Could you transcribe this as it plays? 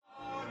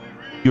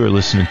You are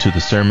listening to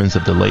the sermons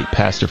of the late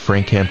Pastor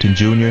Frank Hampton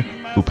Jr.,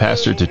 who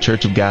pastored the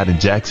Church of God in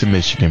Jackson,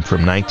 Michigan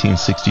from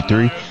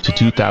 1963 to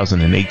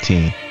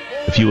 2018.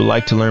 If you would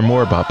like to learn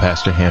more about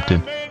Pastor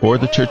Hampton or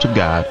the Church of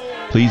God,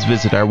 please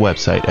visit our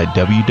website at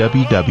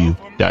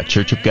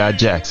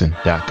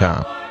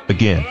www.churchofgodjackson.com.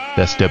 Again,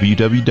 that's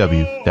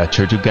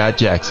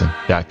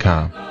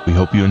www.churchofgodjackson.com. We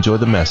hope you enjoy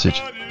the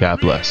message.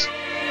 God bless.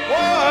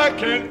 I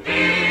can feel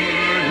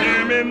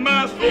him in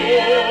my soul.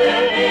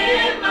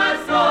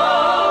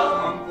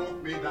 Some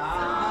folk may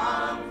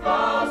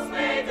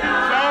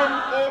die.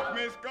 Some folk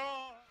may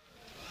scar.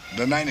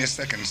 The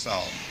 92nd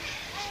Psalm.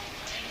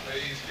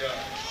 Praise God.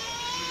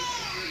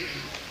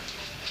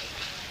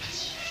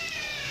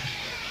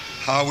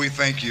 How we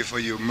thank you for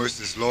your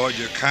mercies, Lord,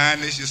 your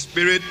kindness, your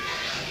spirit,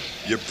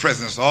 your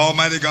presence,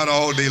 Almighty God,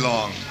 all day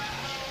long.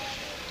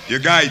 Your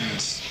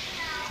guidance.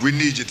 We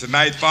need you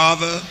tonight,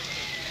 Father.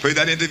 Pray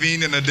that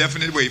intervene in a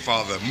definite way,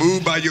 Father.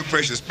 Move by your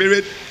precious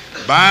spirit.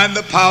 Bind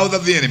the powers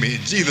of the enemy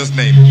in Jesus'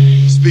 name.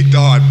 Speak to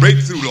heart. Break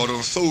through, Lord,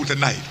 on soul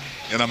tonight.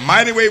 In a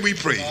mighty way we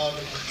pray.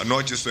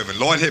 Anoint your servant.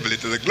 Lord, heavily,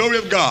 to the glory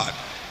of God,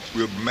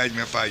 we'll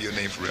magnify your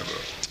name forever.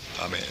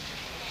 Amen.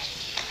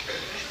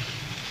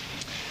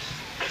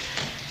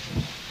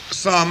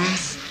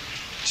 Psalms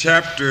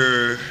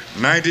chapter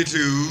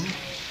 92,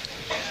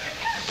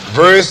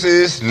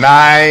 verses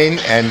 9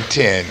 and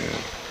 10.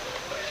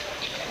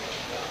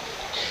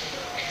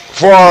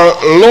 For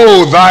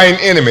lo, thine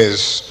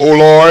enemies, O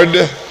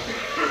Lord,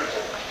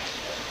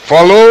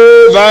 for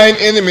lo, thine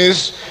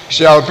enemies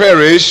shall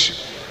perish,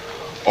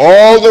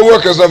 all the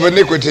workers of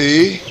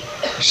iniquity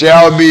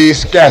shall be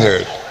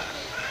scattered.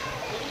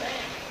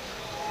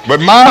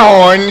 But my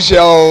horn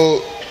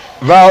shall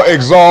thou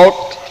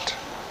exalt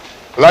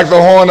like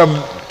the horn of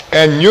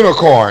an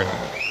unicorn.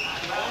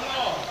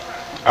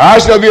 I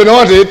shall be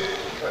anointed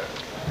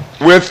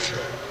with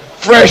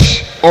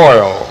fresh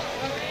oil.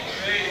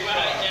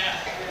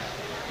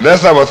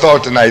 That's our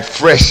thought tonight,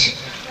 fresh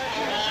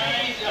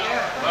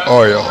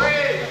oil.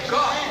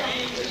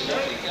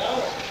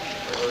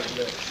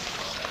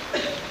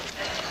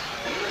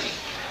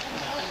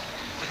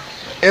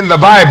 In the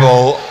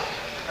Bible,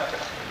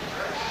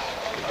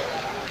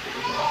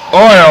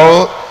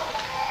 oil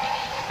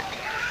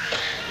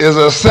is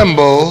a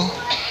symbol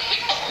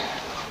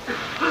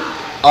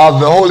of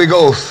the Holy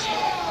Ghost,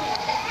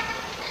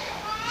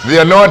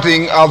 the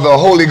anointing of the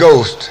Holy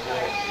Ghost.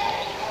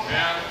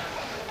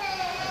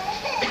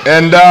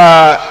 And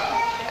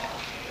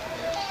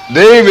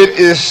David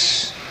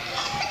is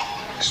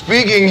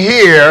speaking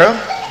here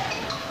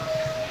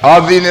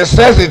of the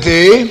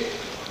necessity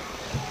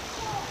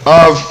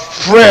of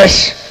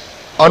fresh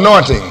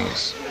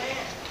anointings.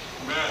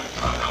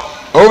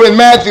 Over in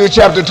Matthew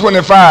chapter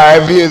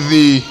 25, here's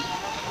the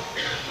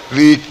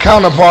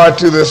counterpart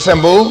to the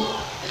symbol.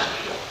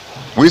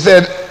 We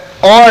said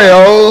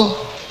oil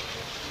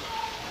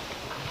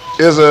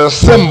is a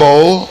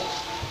symbol,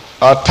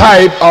 a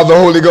type of the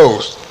Holy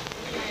Ghost.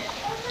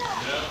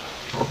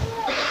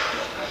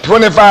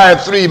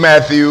 25:3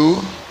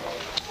 Matthew.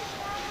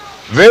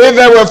 They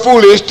that were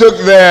foolish took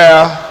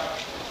their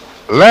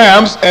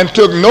lamps and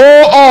took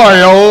no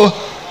oil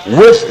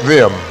with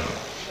them.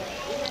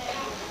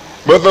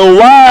 But the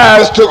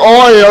wise took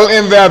oil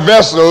in their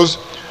vessels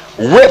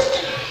with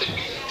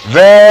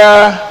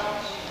their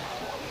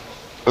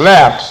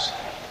lamps,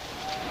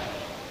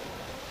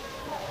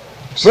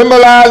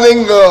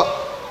 symbolizing the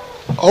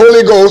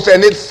Holy Ghost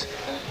and its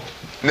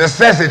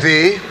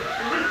necessity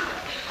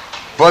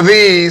for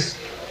these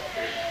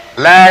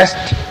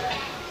last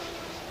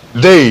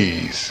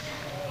days.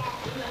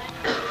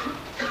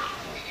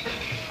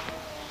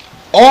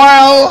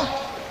 Oil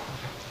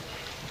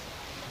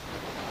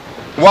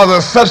was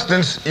a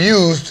substance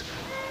used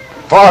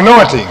for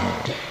anointing.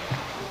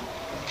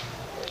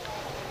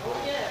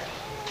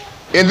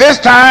 In this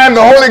time,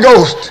 the Holy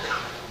Ghost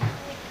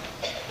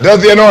does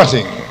the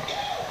anointing.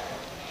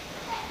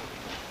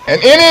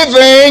 And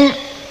anything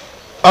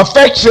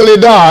effectually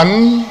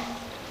done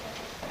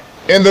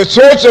in the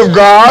church of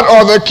God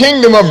or the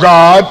kingdom of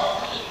God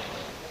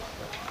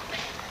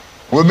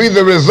will be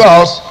the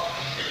result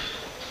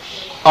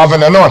of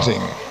an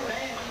anointing.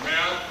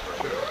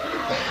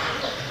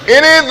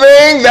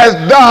 Anything that's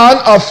done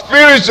of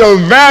spiritual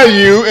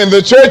value in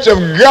the church of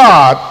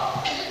God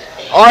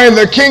or in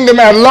the kingdom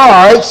at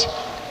large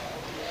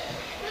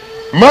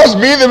must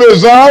be the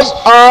result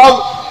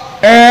of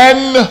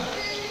an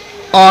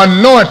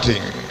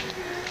anointing.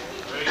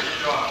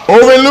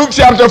 Over in Luke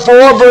chapter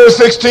 4, verse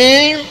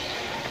 16,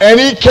 and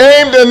he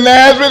came to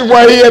Nazareth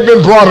where he had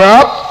been brought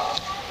up,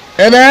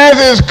 and as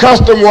his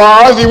custom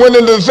was, he went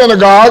into the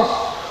synagogue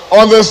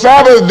on the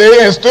Sabbath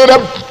day and stood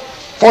up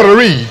for to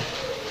read.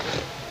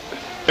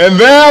 And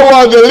there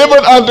was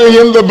delivered unto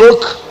him the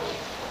book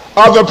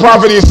of the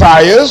prophet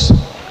Isaiah,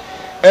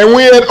 and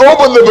when he had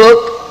opened the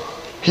book,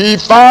 he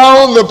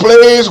found the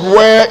place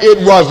where it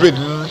was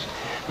written,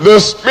 The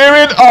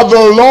Spirit of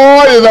the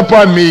Lord is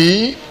upon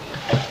me,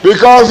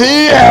 because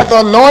he hath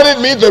anointed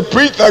me to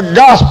preach the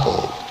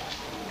gospel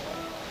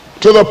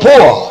to the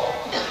poor.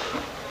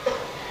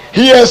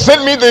 He has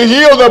sent me to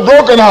heal the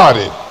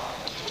brokenhearted,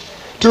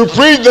 to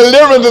preach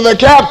deliverance to the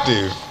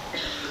captive,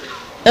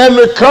 and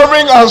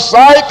recovering of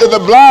sight to the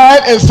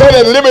blind, and set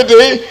at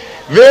liberty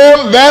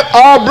them that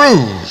are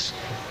bruised.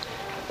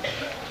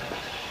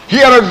 He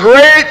had a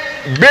great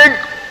big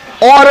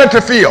order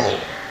to fill.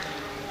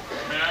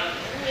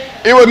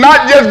 It was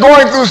not just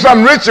going through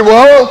some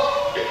ritual,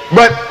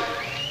 but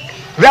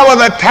there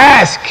was a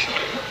task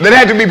that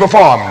had to be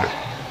performed.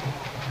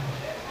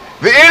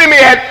 The enemy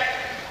had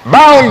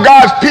bound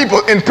God's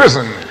people in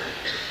prison,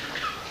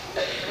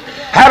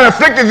 had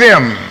afflicted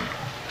them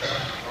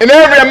in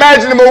every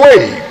imaginable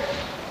way,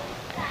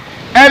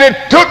 and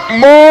it took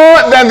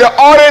more than the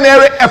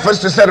ordinary efforts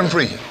to set them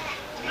free.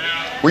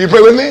 Will you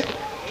pray with me?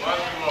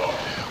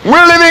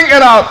 We're living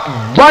in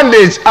a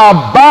bondage, a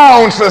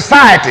bound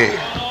society.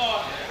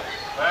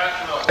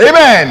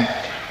 Amen.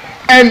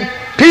 And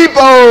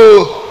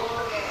people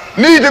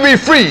need to be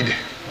freed.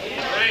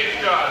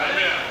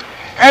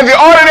 And the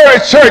ordinary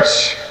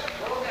church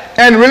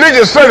and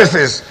religious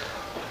services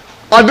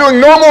are doing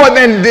no more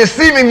than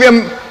deceiving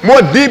them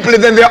more deeply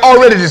than they're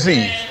already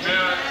deceived.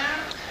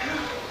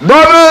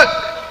 Brother,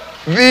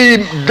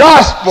 the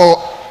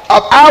gospel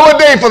of our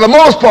day, for the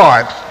most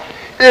part,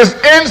 is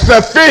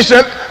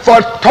insufficient for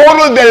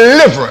total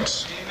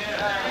deliverance.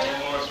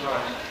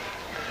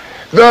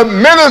 The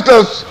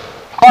ministers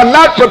are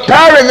not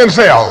preparing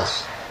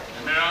themselves.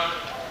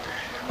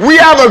 We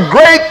have a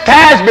great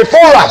task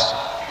before us.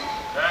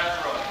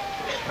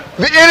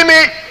 The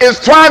enemy is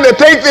trying to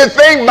take this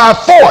thing by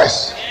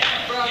force.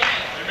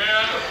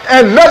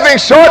 And nothing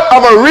short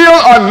of a real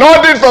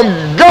anointing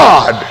from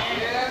God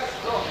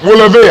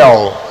will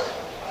avail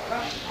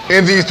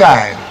in these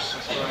times.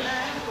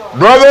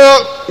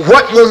 Brother,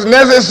 what was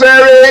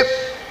necessary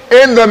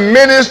in the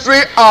ministry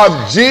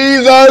of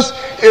Jesus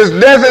is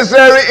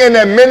necessary in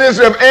the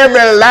ministry of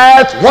every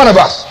last one of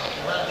us.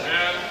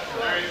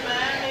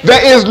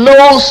 There is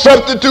no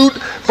substitute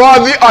for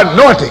the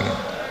anointing.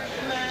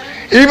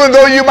 Even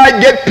though you might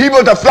get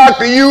people to flock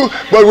to you,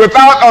 but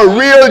without a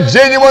real,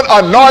 genuine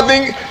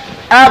anointing,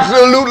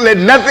 absolutely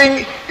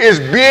nothing is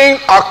being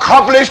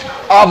accomplished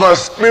of a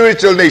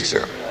spiritual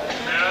nature.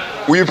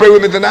 Will you pray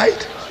with me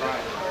tonight?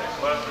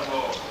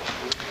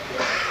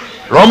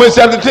 Romans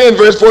chapter 10,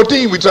 verse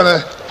 14. We're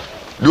trying to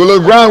do a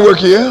little groundwork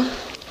here.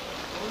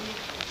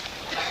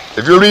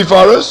 If you'll read for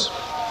us.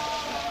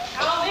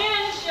 How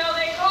then shall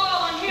they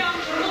call on him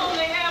to whom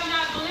they have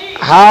not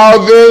believed? How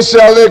then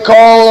shall they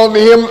call on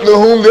him to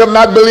whom they have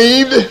not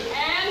believed? And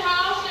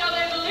how shall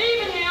they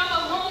believe in him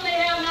of whom they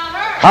have not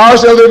heard? How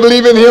shall they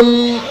believe in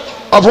him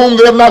of whom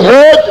they have not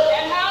heard?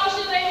 And how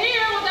shall they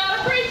hear without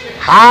a preacher?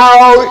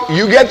 How,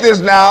 you get this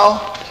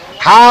now,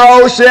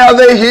 how shall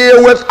they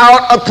hear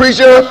without a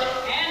preacher?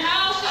 And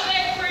how shall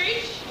they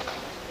preach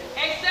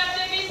except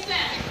they be sent?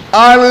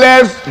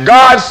 Unless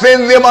God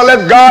sends them,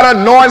 unless God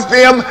anoints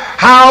them,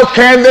 how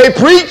can they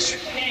preach?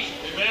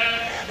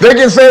 They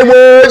can say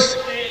words,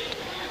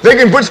 they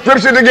can put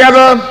scripture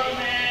together,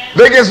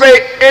 they can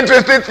say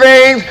interesting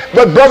things,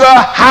 but brother,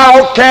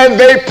 how can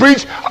they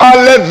preach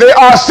unless they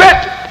are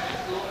sent?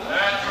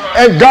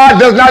 And God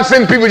does not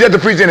send people just to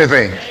preach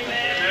anything.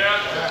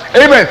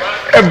 Amen.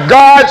 If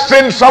God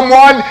sends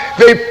someone,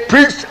 they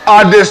preach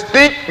a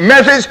distinct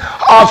message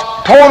of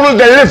total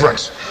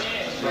deliverance.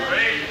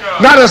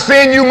 Not a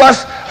sin you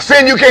must,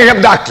 sin you can't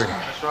have doctrine.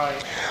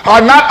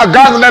 Not a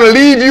gospel that'll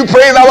leave you,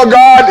 praise our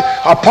God,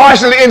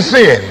 partially in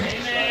sin.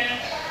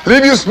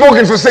 Leave you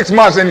smoking for 6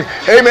 months and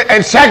amen,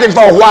 and shacking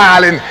for a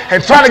while and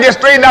trying to get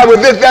straightened out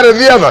with this, that, or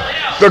the other.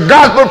 The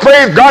gospel,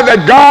 praise God,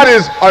 that God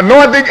is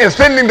anointing and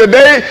sending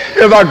today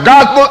is a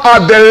gospel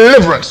of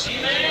deliverance.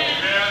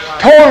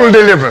 Total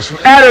deliverance from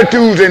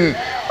attitudes and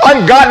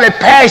ungodly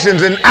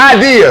passions and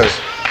ideas.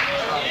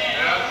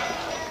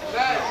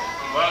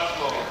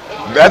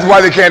 That's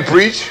why they can't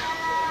preach.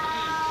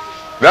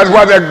 That's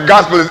why their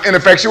gospel is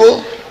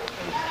ineffectual.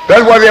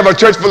 That's why they have a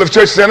church full of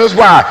church sinners.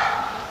 Why?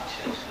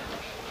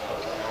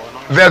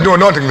 There's no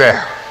anointing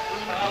there.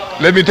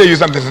 Let me tell you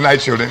something tonight,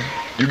 children.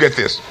 You get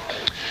this.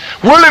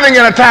 We're living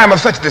in a time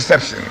of such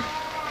deception.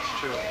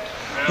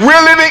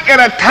 We're living in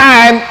a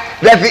time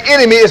that the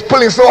enemy is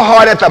pulling so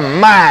hard at the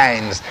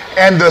minds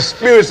and the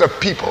spirits of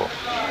people.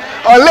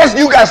 Unless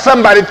you got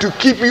somebody to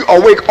keep you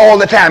awake all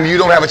the time, you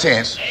don't have a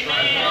chance.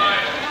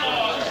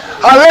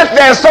 Unless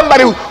there's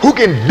somebody who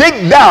can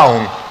dig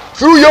down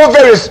through your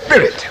very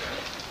spirit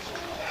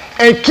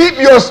and keep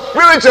your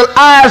spiritual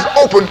eyes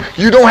open,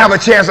 you don't have a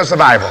chance of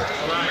survival.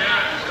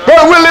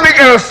 But we're living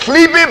in a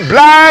sleepy,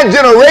 blind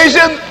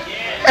generation,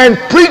 and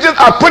preachers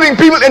are putting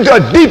people into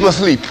a deeper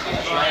sleep.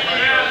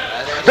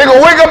 They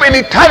can wake up in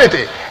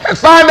eternity and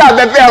find out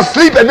that their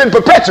sleep has been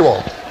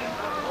perpetual.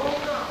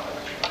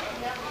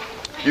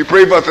 You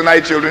pray for us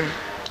tonight, children.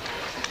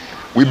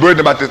 We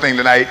burdened about this thing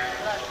tonight.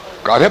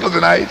 God help us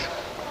tonight.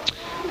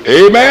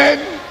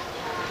 Amen.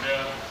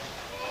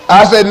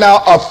 I said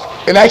now,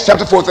 in Acts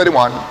chapter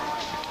 4:31,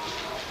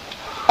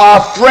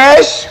 a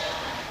fresh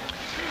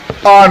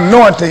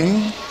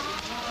anointing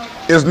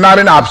is not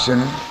an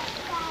option,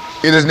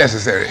 it is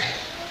necessary.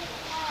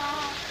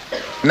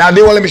 Now,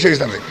 dear one, let me show you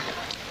something.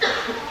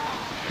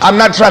 I'm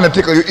not trying to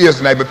tickle your ears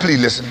tonight, but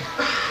please listen.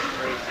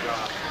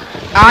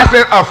 I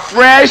said a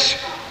fresh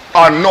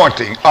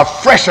anointing, a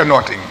fresh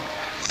anointing,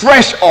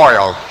 fresh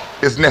oil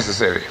is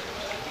necessary.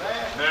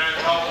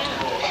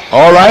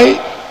 All right,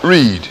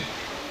 read.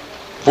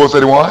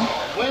 431.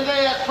 When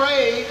they had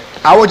prayed,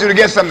 I want you to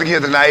get something here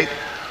tonight.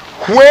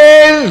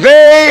 When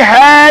they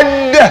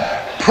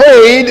had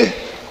prayed,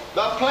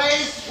 the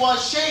place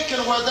was shaken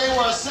where they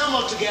were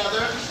assembled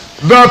together,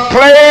 the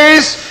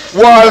place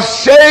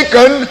was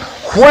shaken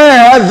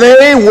where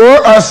they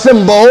were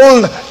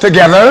assembled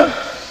together.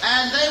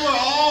 and they were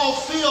all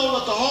filled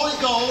with the Holy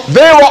Ghost,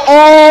 They were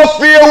all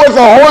filled with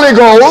the Holy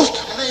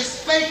Ghost. and they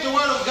spake the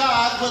word of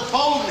God with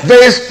boldness.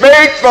 They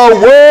spake the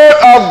word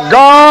of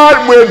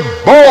God with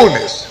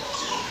boldness.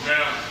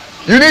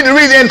 You need to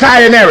read the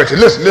entire narrative.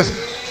 Listen, listen.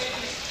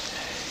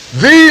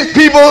 These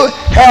people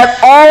had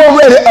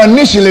already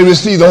initially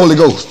received the Holy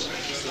Ghost.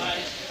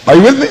 Are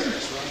you with me?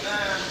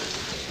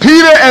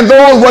 Peter and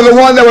those were the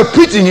ones that were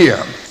preaching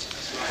here.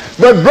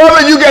 But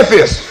brother, you get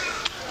this.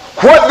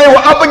 What they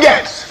were up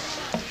against,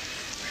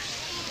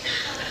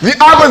 the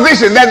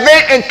opposition that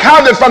they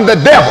encountered from the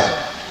devil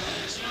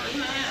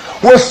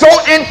was so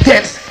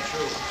intense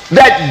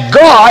that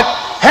God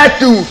had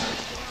to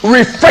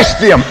refresh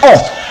them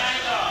off,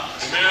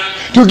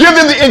 to give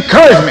them the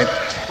encouragement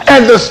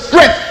and the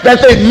strength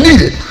that they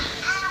needed.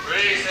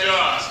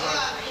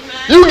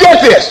 You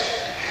get this.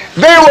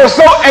 They were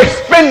so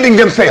expending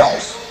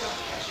themselves.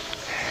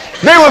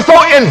 They were so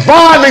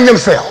involving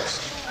themselves.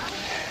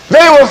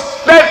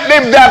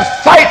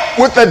 That fight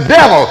with the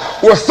devil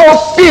was so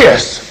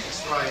fierce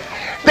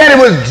that it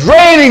was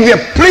draining them.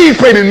 Please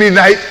pray to me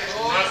tonight.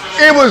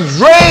 It was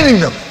draining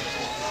them.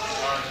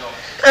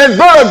 And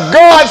brother,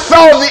 God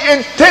saw the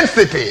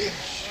intensity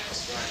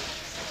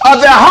of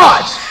their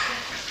hearts.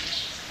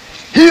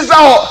 He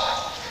saw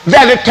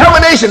their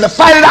determination to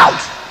fight it out.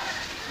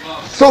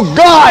 So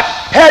God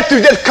had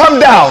to just come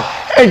down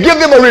and give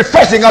them a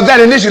refreshing of that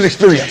initial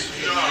experience.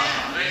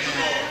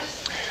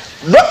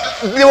 But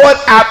you know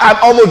what? I'm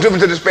almost driven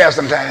to despair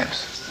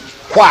sometimes.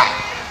 Why?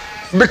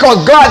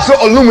 Because God so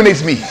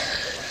illuminates me.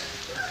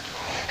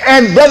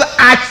 And brother,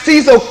 I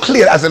see so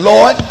clear. I said,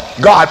 Lord,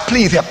 God,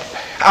 please help.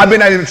 I've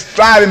been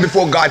striving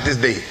before God this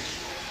day,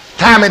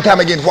 time and time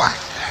again. Why?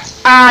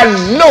 I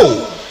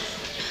know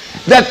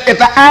that if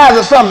the eyes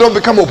of some don't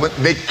become open,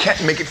 they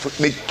can't make it.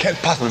 They can't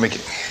possibly make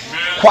it.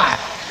 Why?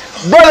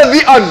 Brother,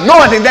 the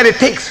anointing that it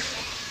takes.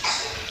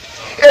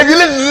 If you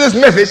listen to this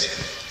message,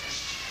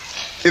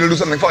 it'll do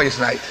something for you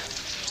tonight.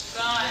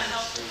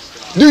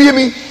 Do you hear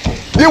me?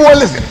 Dear one,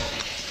 listen.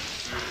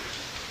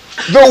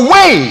 The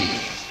way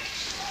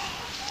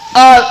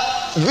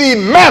the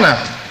manner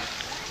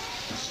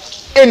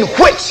in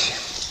which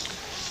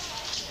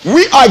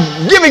we are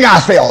giving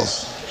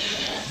ourselves,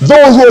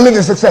 those who are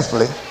living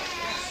successfully,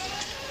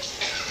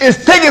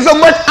 is taking so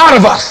much out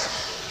of us.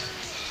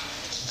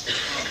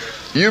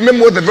 You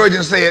remember what the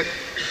virgin said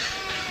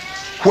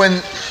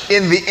when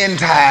in the end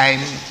time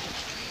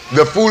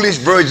the foolish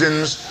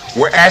virgins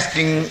were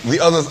asking the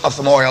others of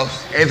some oil,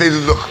 and they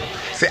said, look,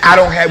 say,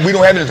 we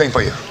don't have anything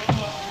for you.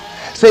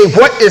 Say,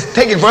 what is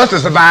taken for us to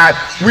survive,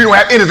 we don't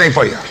have anything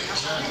for you.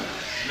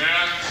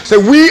 So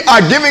we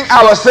are giving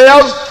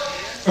ourselves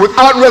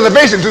without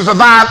reservation to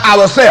survive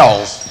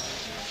ourselves.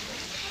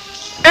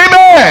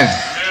 Amen.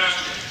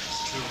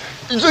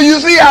 So you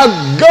see how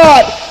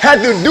God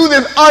had to do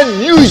this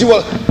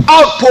unusual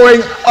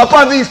outpouring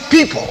upon these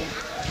people,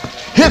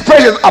 his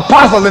precious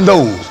apostles and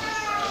those.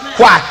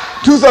 Why?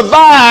 To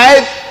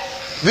survive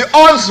the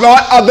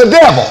onslaught of the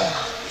devil.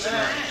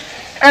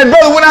 And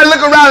brother, when I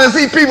look around and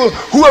see people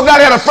who have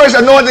not had a fresh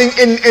anointing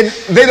and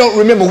they don't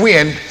remember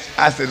when,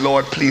 I said,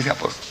 Lord, please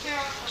help us.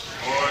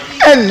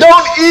 And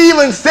don't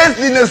even sense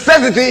the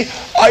necessity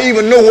or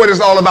even know what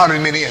it's all about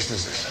in many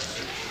instances.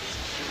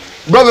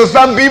 Brother,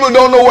 some people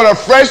don't know what a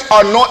fresh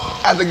anointing,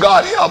 I said,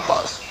 God help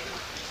us.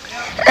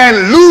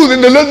 And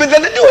losing the little bit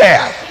that they do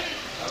have.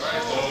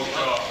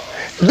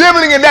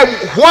 Dibbling in that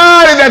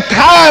while and that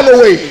time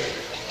away.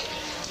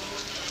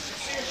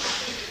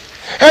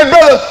 And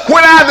brother,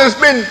 when I have to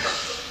spend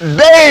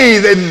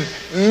days and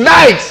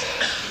nights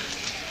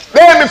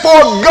there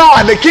before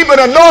God to keep an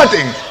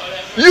anointing,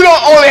 you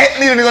don't only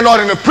need an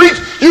anointing to preach,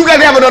 you got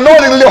to have an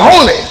anointing to live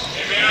holy.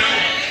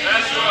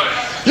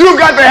 You've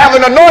got to have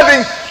an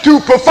anointing to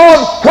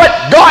perform what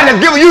God has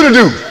given you to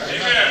do.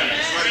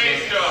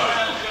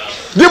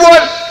 You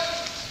want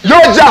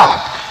your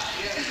job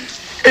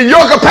in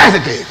your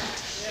capacity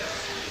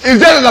is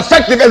just as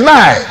effective as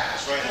mine.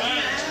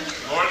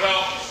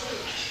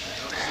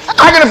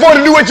 I can afford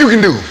to do what you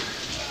can do.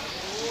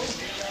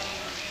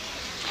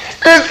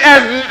 It's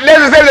as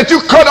necessary that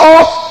you cut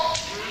off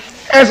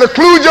and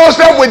seclude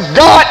yourself with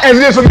God as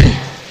it is for me.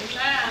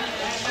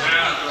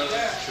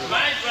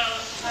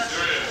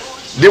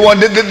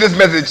 This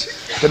message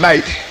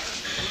tonight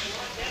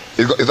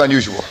is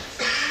unusual.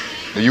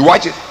 If you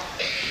watch it,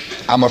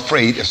 I'm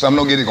afraid if some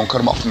don't get it, it's going to cut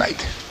them off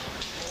tonight.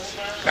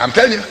 Now I'm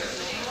telling you,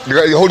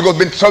 because the Holy Ghost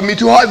has been troubling me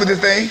too hard with this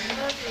thing.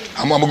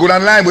 I'm going to go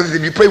down the line with it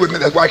if you pray with me.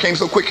 That's why I came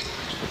so quick.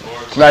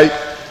 Tonight,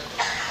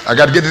 I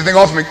got to get this thing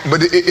off me,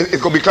 but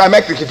it's going to be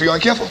climactic if you're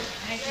uncareful.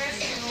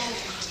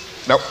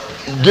 Now,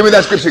 give me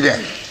that scripture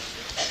again.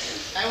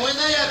 And when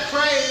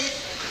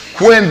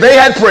they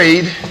had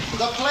prayed,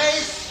 the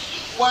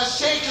place was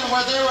shaken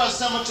where they were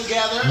assembled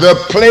together. The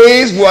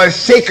place was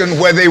shaken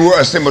where they were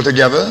assembled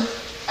together.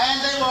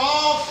 And they were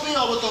all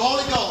filled with the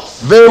Holy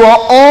Ghost. They were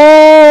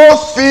all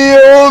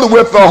filled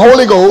with the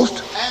Holy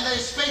Ghost. And they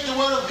spake the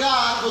word of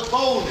God with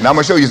boldness. Now I'm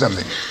going to show you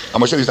something.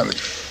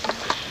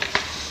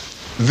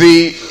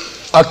 The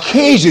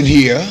occasion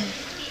here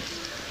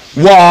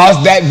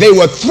was that they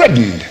were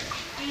threatened.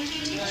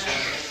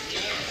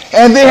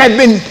 And they had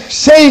been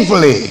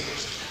shamefully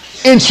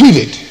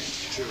entreated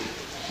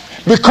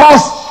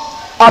because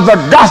of the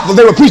gospel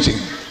they were preaching.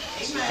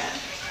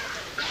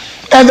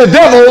 And the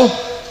devil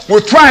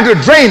was trying to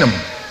drain them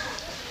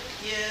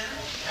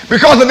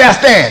because of their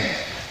stand.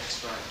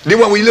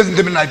 Will you listen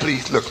to me tonight,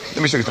 please? Look,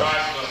 let me show you something.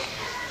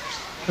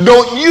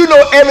 Don't you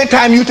know every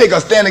time you take a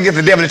stand against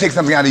the devil, it takes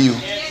something out of you?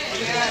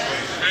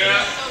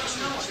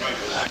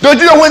 Don't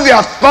you know when the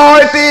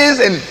authorities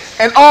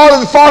and all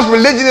of the false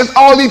religionists,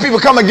 all these people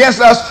come against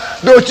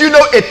us, don't you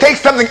know it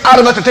takes something out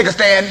of us to take a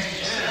stand?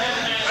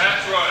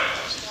 That's right.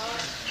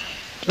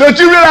 Don't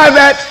you realize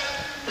that?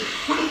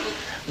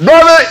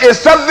 Brother, is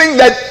something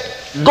that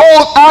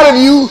goes out of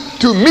you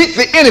to meet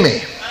the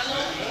enemy.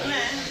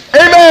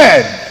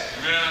 Amen.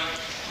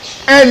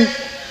 And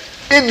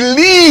it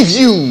leaves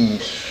you,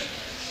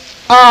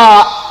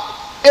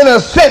 in a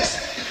sense,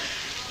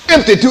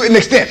 empty to an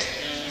extent.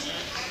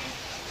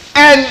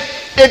 And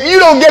if you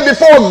don't get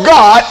before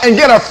God and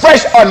get a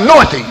fresh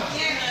anointing,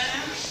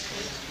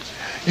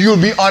 you'll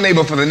be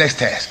unable for the next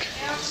task.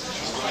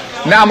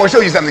 Now I'm going to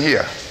show you something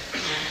here.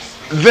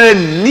 The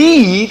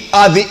need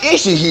of the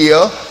issue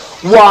here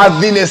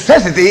was the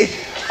necessity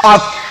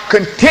of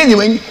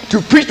continuing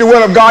to preach the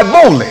word of God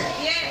boldly.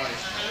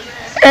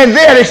 And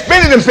they had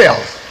expended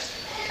themselves.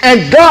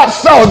 And God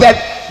saw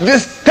that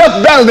this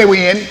tough battle they were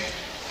in,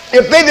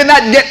 if they did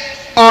not get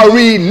a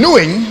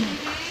renewing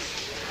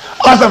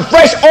or some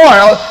fresh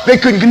oil, they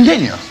couldn't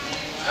continue.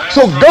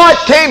 So God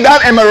came down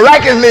and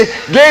miraculously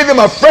gave them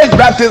a fresh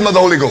baptism of the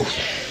Holy Ghost.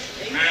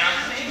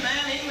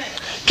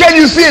 Can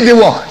you see it,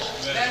 dear ones?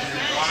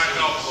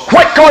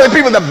 What caused the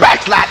people to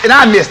backslide, and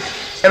I missed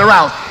and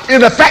around,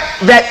 is the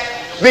fact that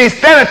they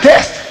stand a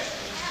test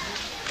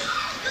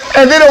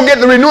and they don't get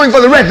the renewing for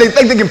the rest. They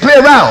think they can play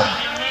around.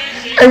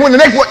 And when the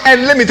next one,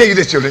 and let me tell you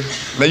this, children.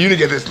 Now you didn't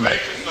get this tonight.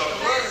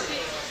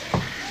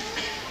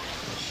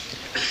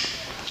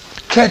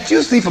 Can't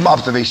you see from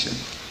observation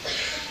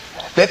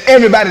that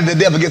everybody the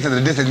devil gets at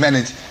a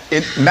disadvantage,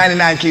 in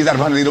 99 cases out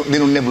of 100, they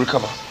don't never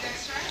recover?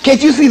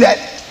 Can't you see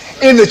that?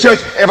 In the church,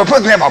 if a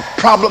person have a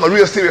problem, a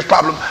real serious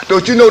problem,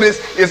 don't you notice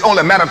it's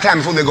only a matter of time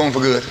before they're going for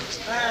good?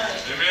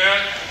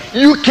 Amen.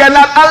 You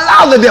cannot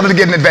allow the devil to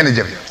get an advantage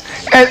of you.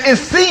 And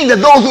it's seen that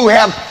those who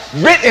have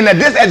been in a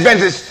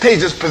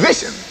disadvantageous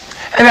position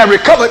and have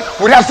recovered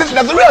would have sense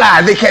enough to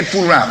realize they can't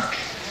fool around.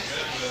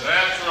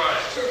 That's right.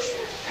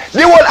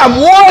 Dear one,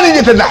 I'm warning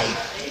you tonight.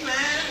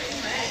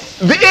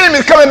 The enemy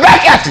is coming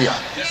back after you.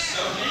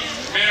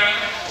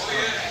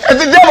 If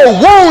the devil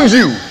wounds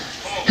you,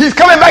 he's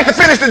coming back to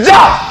finish the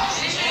job.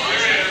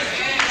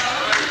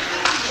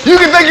 You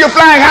can think you're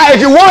flying high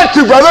if you want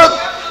to, brother.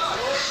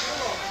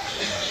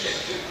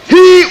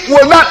 He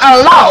will not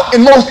allow,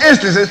 in most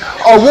instances,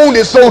 a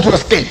wounded soul to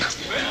escape.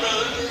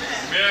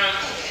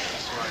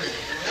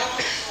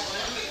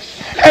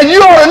 And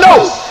you ought to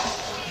know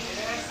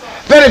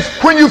that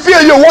if when you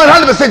feel you're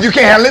 100% you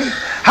can't handle it,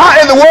 how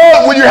in the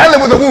world would you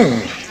handle it with a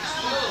wound?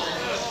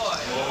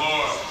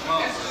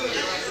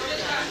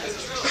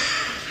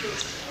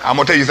 I'm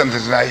going to tell you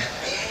something tonight.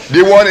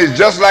 Dear one, is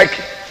just like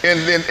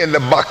in the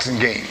boxing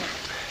game.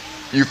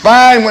 You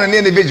find when an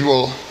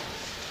individual,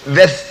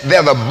 there's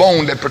a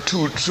bone that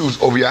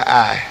protrudes over your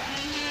eye.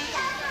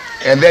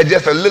 And there's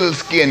just a little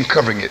skin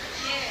covering it.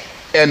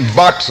 And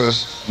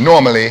boxers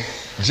normally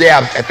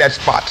jab at that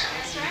spot.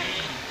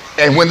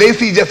 And when they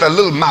see just a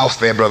little mouse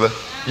there, brother,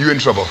 you're in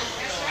trouble.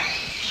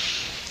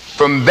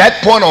 From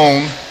that point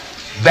on,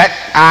 that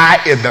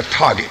eye is the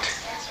target.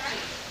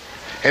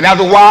 And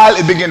after a while,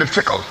 it begins to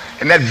trickle.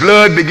 And that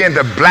blood begins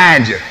to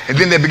blind you. And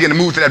then they begin to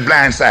move to that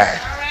blind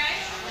side.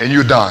 And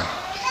you're done.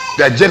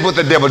 That's just what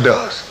the devil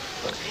does.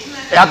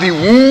 After he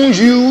wounds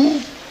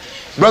you,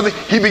 brother,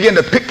 he begins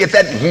to pick at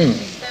that wound.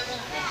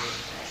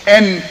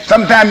 And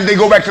sometimes they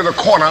go back to the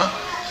corner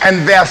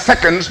and their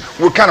seconds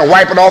will kind of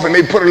wipe it off and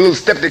maybe put a little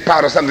septic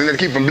powder or something to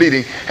keep from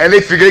bleeding. And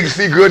they figure they can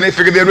see good and they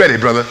figure they're ready,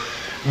 brother.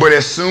 But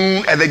as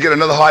soon as they get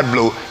another hard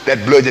blow,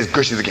 that blood just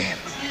gushes again.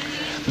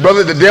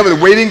 Brother, the devil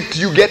is waiting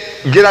till you get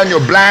on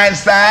your blind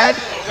side,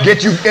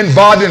 get you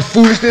involved in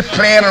foolishness,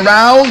 playing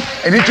around,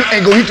 and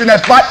go hit you in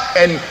that spot,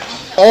 and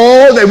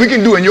all that we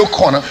can do in your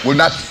corner will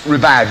not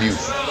revive you.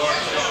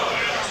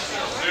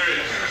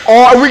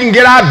 Or we can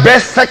get our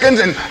best seconds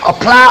and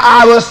apply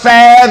our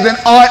salves and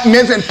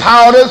ointments and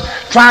powders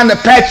trying to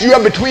patch you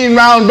up between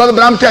rounds, brother,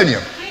 but I'm telling you,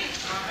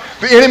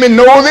 The enemy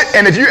knows it,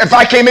 and if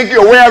I can't make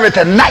you aware of it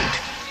tonight,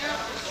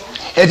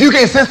 if you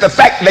can't sense the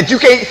fact that you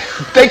can't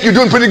think you're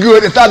doing pretty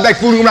good and start back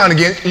fooling around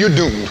again, you're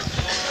doomed.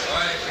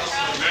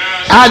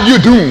 You're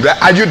doomed.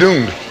 You're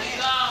doomed.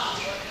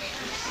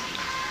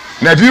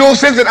 Now, if you don't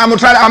sense it, I'm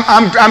with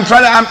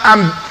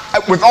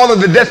all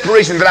of the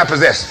desperation that I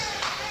possess,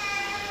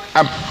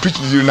 I'm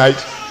preaching to you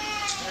tonight.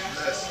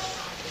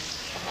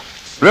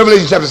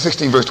 Revelation chapter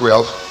 16, verse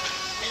 12.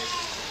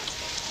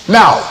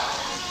 Now,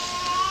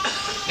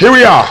 here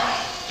we are.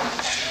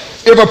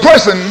 If a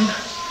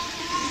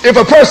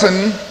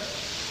person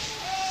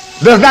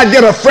does not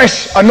get a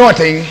fresh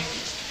anointing,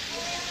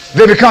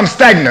 they become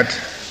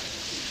stagnant.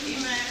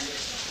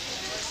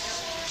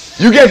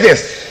 You get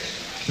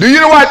this? Do you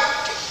know what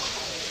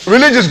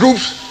religious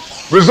groups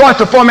resort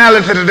to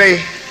formality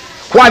today?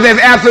 Why there's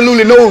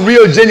absolutely no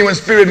real, genuine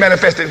spirit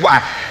manifested?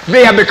 Why?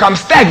 They have become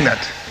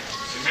stagnant.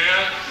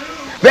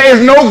 There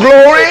is no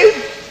glory,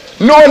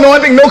 no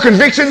anointing, no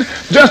conviction,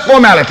 just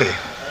formality.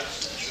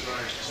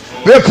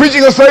 They're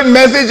preaching a certain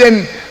message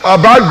and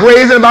about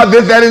grace and about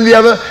this, that, and the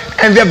other,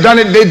 and they've done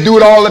it, they do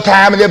it all the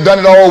time, and they've done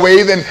it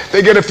always, and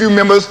they get a few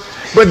members,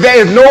 but there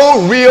is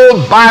no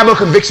real Bible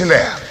conviction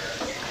there.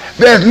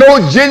 There's no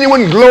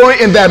genuine glory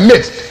in their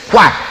midst.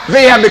 Why?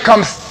 They have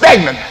become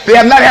stagnant. They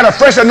have not had a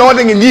fresh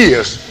anointing in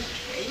years.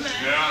 Amen.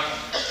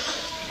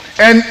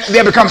 And they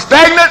have become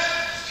stagnant,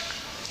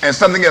 and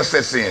something else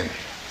sets in.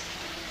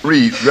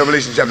 Read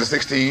Revelation chapter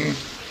 16.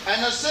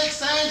 And the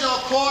sixth angel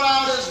poured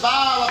out his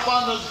vial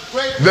upon the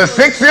great river. The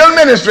sixth seal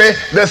ministry,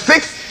 the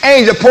sixth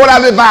angel poured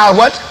out his vial,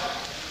 what?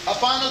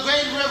 Upon the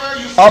great river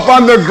Euphrates.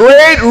 Upon the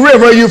great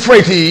river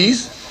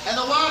Euphrates. And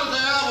the water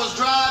thereof was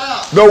dried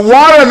up. The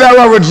water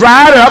thereof was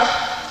dried up.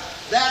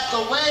 That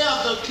the way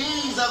of the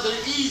kings of the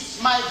east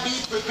might be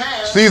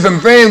prepared. See, some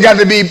things got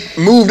to be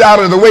moved out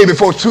of the way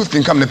before truth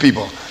can come to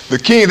people. The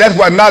king, that's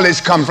why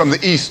knowledge comes from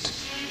the east.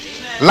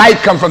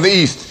 Light comes from the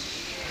east.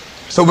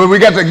 So we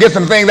got to get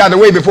some things out of the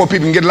way before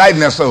people can get light in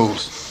their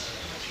souls.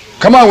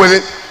 Come on with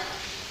it.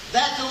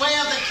 That the way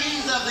of the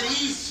kings of the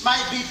east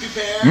might be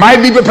prepared.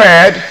 Might be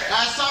prepared.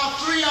 I saw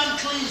three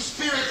unclean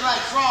spirits like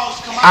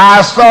frogs come out.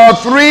 I saw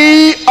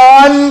three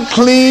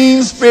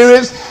unclean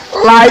spirits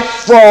like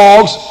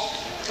frogs.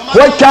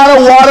 What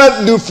kind of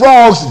water do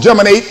frogs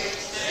germinate?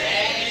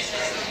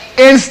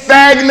 In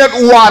stagnant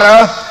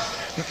water.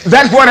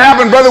 That's what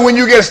happens, brother, when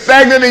you get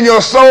stagnant in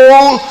your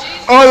soul,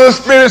 other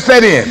spirits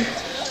set in.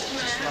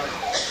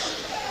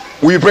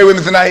 Will you pray with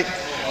me tonight?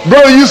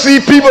 Brother, you see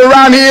people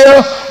around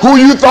here who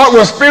you thought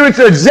were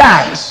spiritual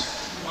giants.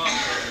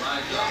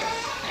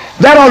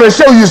 That ought to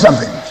show you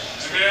something.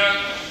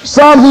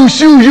 Some whose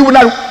shoes you would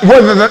not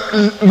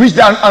reach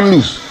down and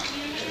unloose.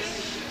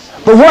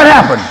 But what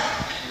happened?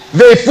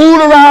 They fooled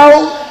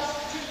around,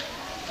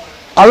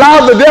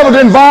 allowed the devil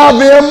to involve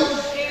them,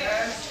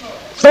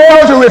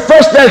 failed to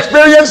refresh their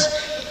experience,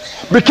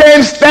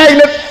 became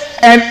stagnant,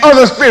 and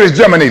other spirits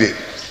germinated.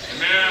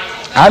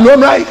 I know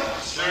I'm right.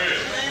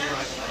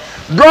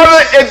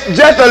 Brother, it's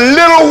just a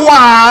little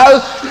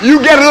while, you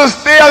get a little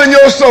stale in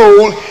your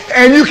soul,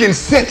 and you can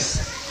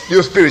sense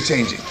your spirit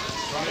changing.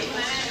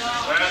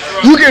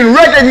 You can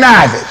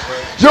recognize it.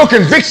 Your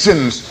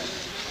convictions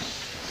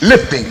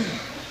lifting.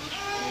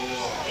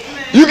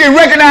 You can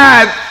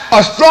recognize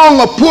a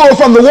stronger pull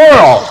from the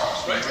world.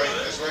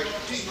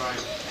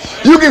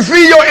 You can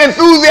see your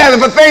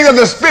enthusiasm for things of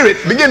the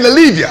spirit begin to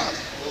leave you.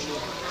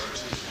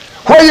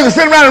 Where you can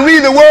sit around and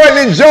read the word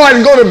and enjoy it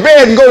and go to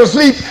bed and go to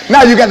sleep,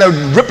 now you got to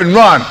rip and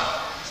run.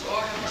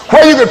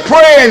 Where you could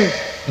pray and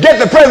get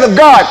the presence of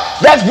God,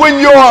 that's when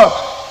your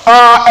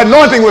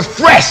anointing was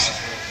fresh.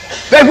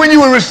 That's when you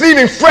were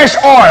receiving fresh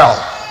oil.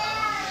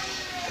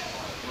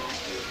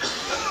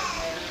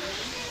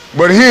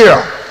 But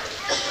here,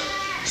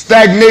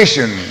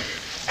 stagnation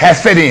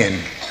has set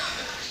in.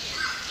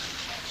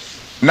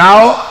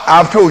 Now,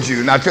 I've told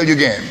you, and I'll tell you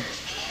again.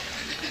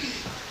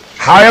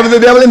 However the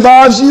devil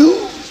involves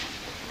you,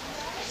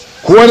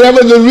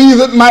 whatever the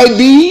reason might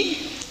be,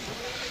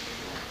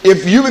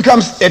 if you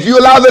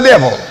allow the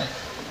devil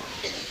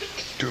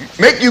to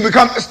make you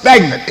become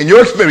stagnant in your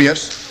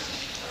experience,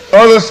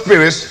 other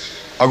spirits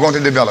are going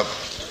to develop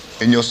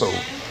in your soul.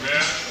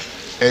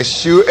 As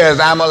sure as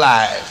I'm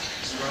alive.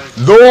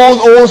 Those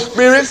old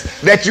spirits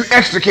that you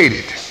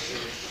extricated,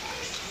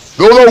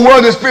 those old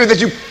worldly spirits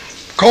that you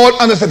called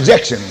under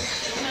subjection,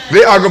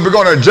 they are going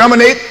to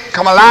germinate,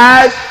 come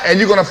alive, and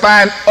you're going to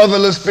find other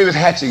little spirits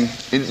hatching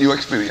in your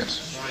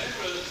experience.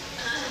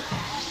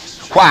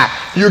 Why?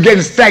 You're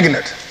getting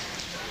stagnant.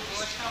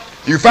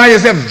 You find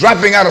yourself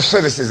dropping out of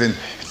services and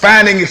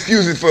finding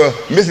excuses for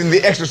missing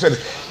the extra service.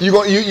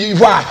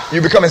 Why?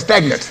 You're becoming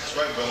stagnant.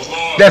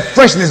 That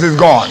freshness is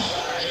gone.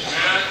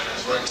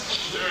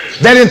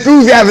 That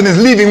enthusiasm is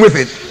leaving with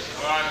it.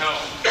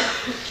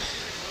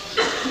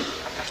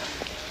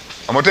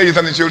 I'm going to tell you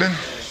something, children.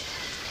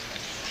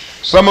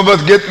 Some of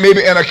us get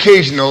maybe an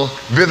occasional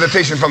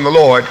visitation from the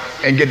Lord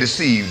and get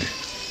deceived.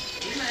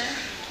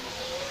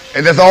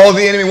 And that's all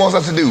the enemy wants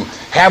us to do.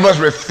 Have us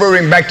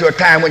referring back to a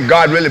time when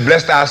God really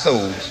blessed our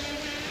souls.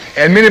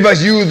 And many of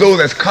us use those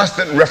as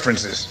constant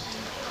references.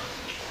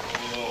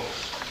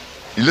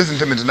 You listen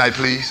to me tonight,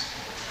 please.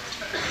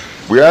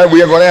 We are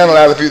going to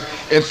analyze a few.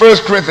 In 1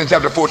 Corinthians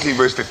chapter 14,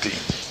 verse 15.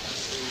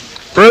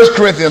 1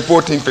 Corinthians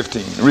 14,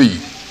 15.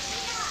 Read.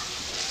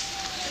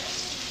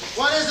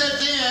 What is it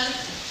then?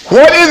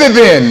 What is it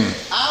then?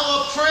 I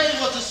will pray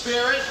with the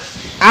Spirit.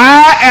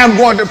 I am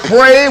going to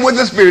pray with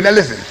the Spirit. Now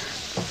listen.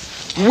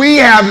 We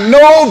have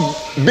no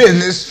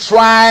business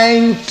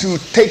trying to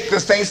take the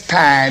saints'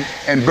 time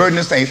and burden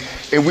the saints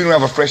if we don't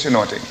have a fresh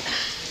anointing.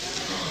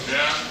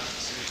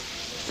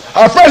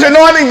 A fresh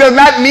anointing does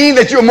not mean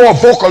that you're more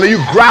vocal or you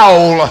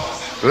growl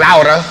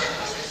louder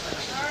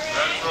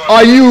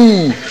or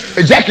you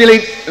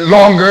ejaculate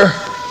longer.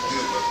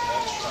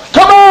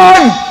 Come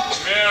on!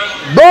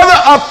 Brother,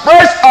 a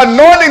fresh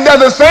anointing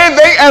does the same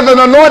thing as an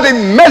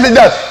anointing message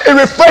does. It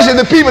refreshes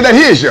the people that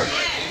hears you.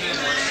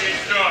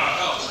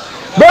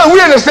 But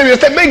we're in a serious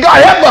state. May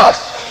God help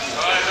us.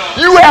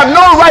 You have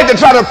no right to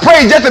try to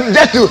pray just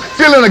to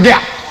fill in a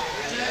gap.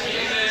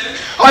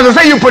 Or to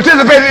say you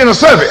participated in a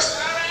service.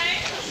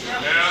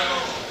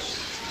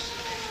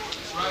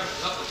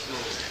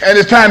 And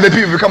it's time that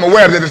people become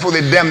aware of that before they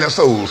damn their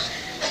souls.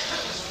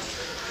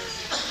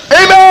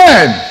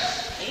 Amen.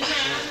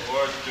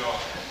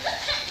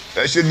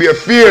 There should be a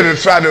fear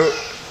to try to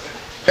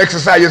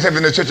exercise yourself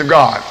in the church of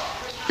God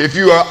if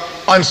you are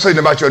uncertain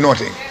about your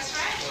anointing.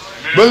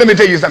 But let me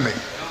tell you something.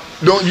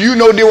 Don't you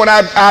know, dear, when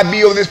I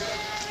be over this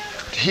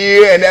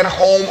here and at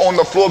home on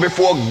the floor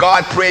before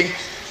God praying,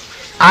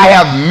 I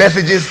have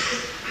messages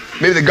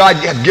maybe that God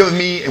has given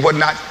me and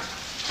whatnot,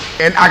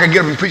 and I can get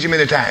up and preach them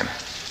anytime.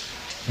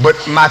 But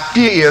my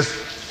fear is,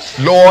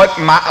 Lord,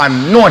 my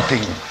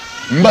anointing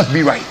must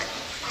be right.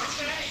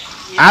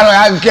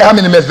 I don't care how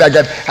many messages I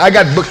got. I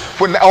got books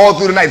all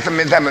through the night,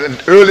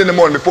 sometimes early in the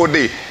morning before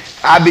day.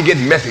 I'll be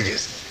getting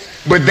messages.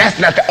 But that's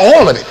not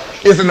all of it.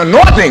 It's an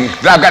anointing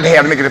that I've got to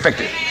have to make it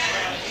effective.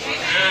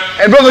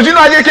 And brothers, you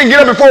know I just can't get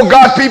up before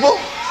God's people?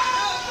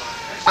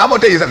 I'm going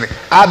to tell you something.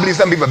 I believe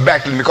some people are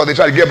backsliding because they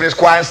try to get up in this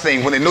choir and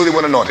sing when they know they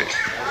weren't anointed.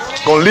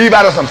 Going to leave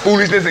out of some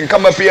foolishness and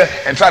come up here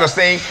and try to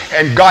sing,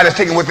 and God is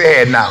taking what they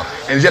had now.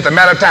 And it's just a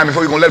matter of time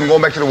before you're going to let them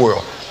go back to the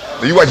world.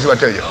 So you watch this, what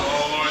I tell you.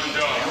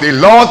 They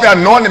lost their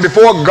anointing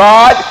before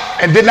God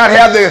and did not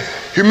have the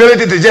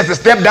humility to just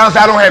step down and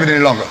say, I don't have it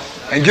any longer,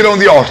 and get on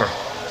the altar.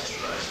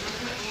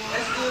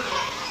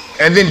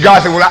 And then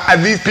God said, well,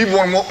 these people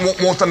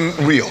want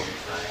something real.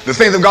 The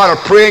saints of God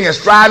are praying and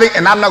striving,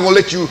 and I'm not going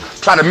to let you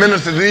try to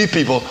minister to these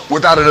people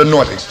without an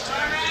anointing.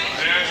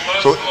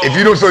 So if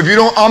you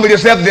don't humble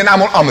yourself, then I'm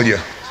going to humble you.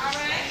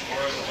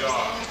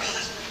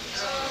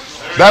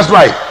 That's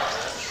right.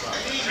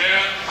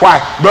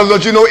 Why? Brother,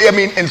 don't you know, I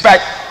mean, in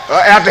fact,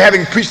 after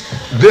having preached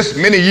this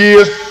many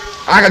years,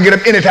 I can get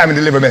up anytime and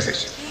deliver a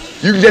message.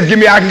 You can just give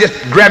me, I can just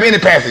grab any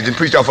passage and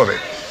preach off of it.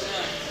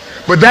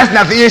 But that's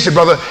not the issue,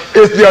 brother.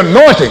 It's the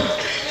anointing.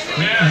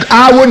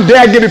 I wouldn't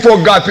dare get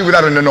before God's people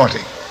without an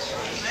anointing.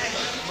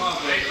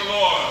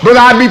 But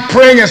I'd be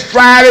praying and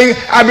striving.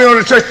 I'd be on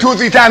the church 2 or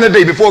 3 times a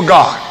day before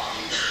God.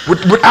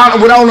 I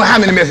don't know how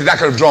many messages I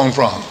could have drawn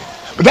from.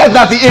 But that's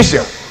not the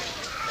issue.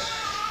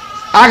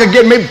 I could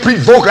get maybe preach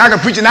vocal. I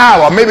could preach an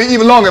hour, maybe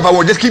even longer if I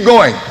would. Just keep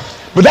going.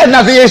 But that's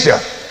not the issue.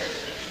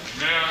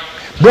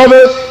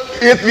 Brothers,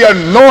 it's the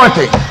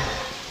anointing.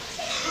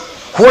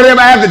 Whatever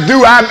I have to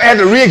do, I have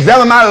to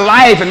re-examine my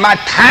life and my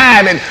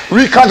time and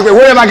reconcentrate.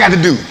 Whatever I got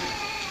to do,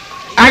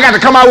 I got to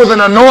come out with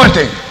an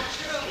anointing.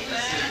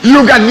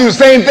 You've got to do the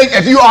same thing.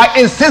 If you are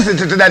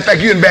insensitive to that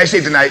fact, you're in bad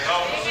shape tonight.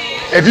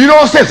 If you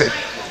don't sense it.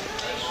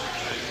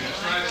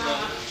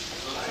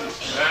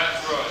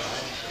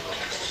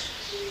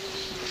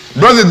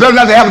 Brothers better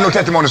not to have no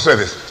testimony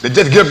service. They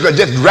just get up there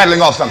just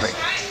rattling off something.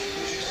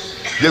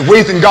 Just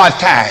wasting God's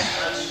time.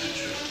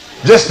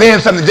 Just saying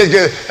something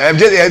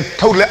just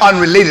totally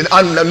unrelated,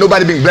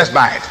 nobody being blessed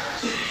by it.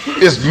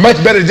 It's much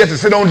better just to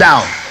sit on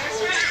down.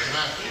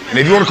 And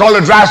if you want to call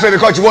it a dry service,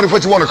 call it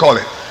what you want to call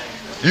it.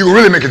 You can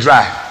really make it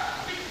dry.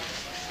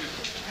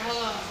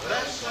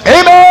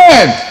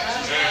 Amen.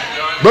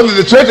 Brother,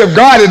 the church of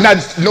God is not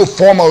no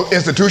formal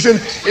institution.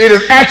 It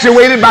is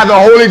actuated by the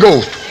Holy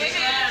Ghost.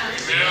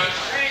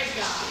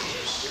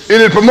 It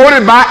is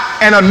promoted by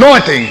an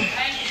anointing.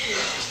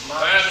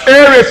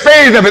 Every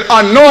phase of it,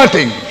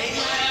 anointing.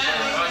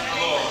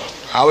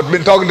 I've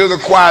been talking to the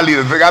choir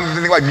leaders. I'm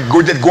thinking like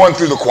just going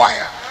through the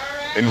choir.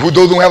 And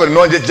those who have an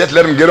anointing, just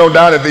let them get on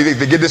down. If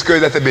they get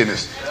discouraged, that's their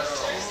business.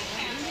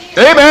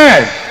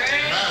 Amen.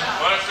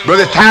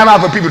 Brother, it's time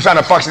out for people trying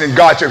to function in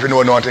God's church with no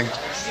anointing.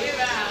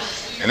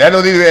 And that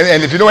don't need,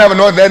 and if you don't have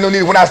anointing, that don't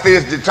need, when I say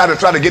this, try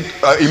to get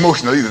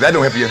emotional either. That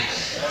don't help you.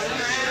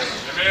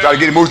 Try to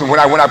get emotional when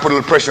I put a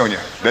little pressure on you.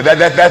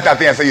 That's not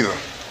the answer either.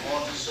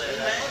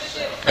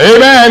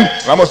 Amen.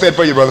 I'm going to say it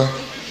for you, brother.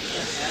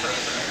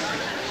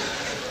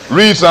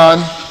 Read, son.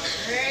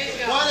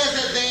 What is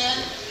it then?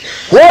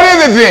 What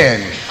is it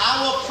then?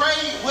 I will pray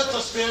with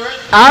the Spirit.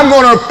 I'm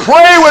going to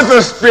pray with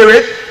the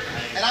Spirit.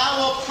 And I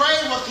will pray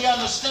with the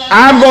understanding.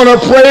 I'm going to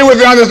pray with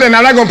the understanding.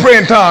 I'm not going to pray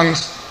in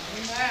tongues.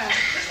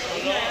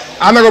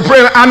 I'm not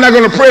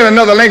going to pray in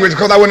another language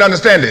because I wouldn't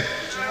understand it.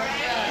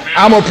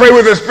 I'm going to pray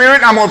with the spirit,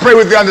 and I'm going to pray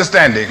with the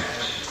understanding.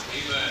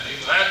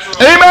 That's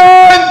right.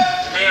 Amen.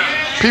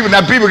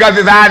 Amen. People got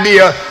this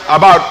idea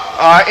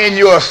about in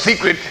your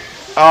secret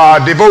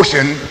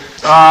devotion,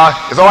 it's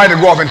all right to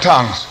go off in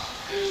tongues.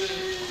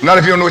 Not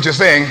if you don't know what you're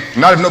saying.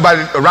 Not if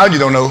nobody around you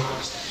don't know.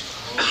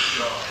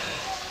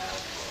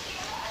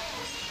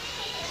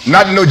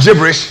 Not to know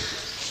gibberish.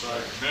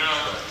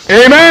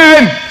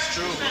 Amen.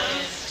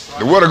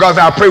 The word of God says,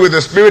 I'll pray with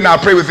the spirit and I'll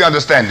pray with the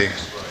understanding.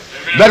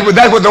 That's what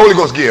the Holy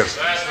Ghost gives.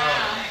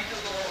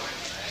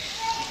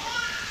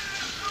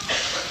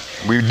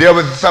 We dealt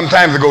with some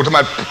time ago talking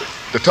about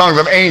the tongues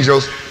of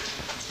angels,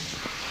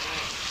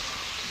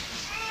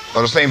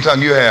 or the same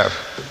tongue you have.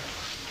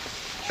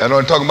 That's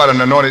only talking about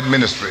an anointed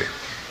ministry.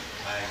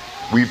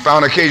 We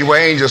found occasion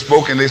where angels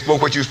spoke and they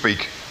spoke what you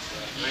speak.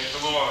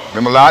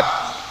 Remember Lot?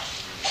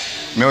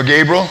 Remember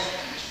Gabriel?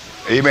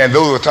 Amen.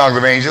 Those were tongues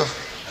of angels.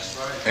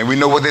 And we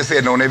know what they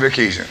said on every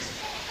occasion.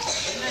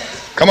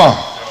 Come on.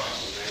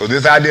 So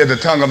this idea of the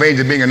tongue of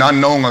angels being an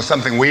unknown or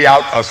something way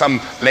out or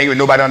some language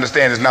nobody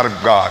understands is not of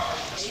God.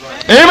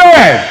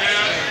 Amen.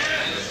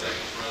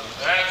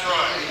 That's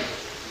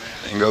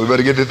right. We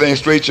better get this thing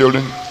straight,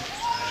 children.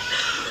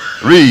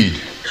 Read.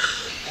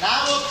 And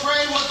I will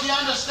pray with the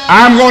understanding.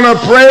 I'm going to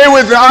pray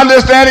with the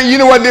understanding. You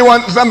know what they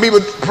want? Some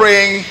people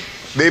praying,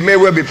 they may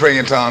well be praying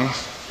in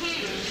tongues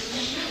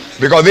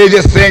because they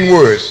just saying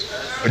words.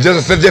 Or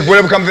just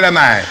whatever comes to their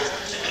mind.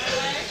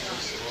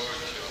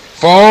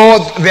 For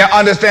all their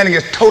understanding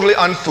is totally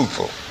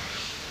unfruitful.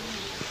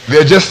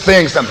 They're just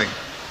saying something.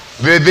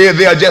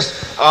 They are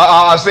just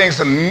saying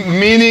some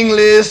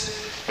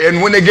meaningless,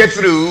 and when they get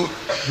through,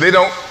 they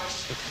don't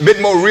a bit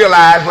more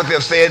realize what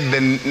they've said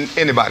than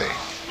anybody.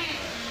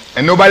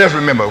 And nobody else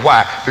remember.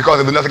 Why? Because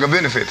there was nothing of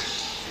benefit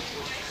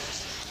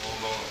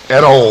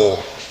at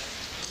all.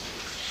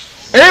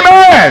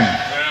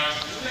 Amen.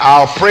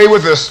 I'll pray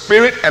with the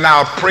spirit and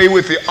I'll pray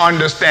with the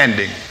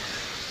understanding.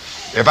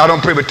 If I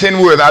don't pray with 10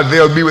 words,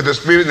 they'll be with the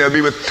spirit and they'll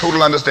be with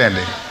total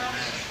understanding.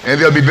 And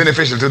they'll be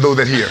beneficial to those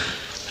that hear.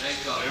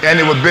 And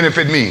it will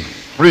benefit me.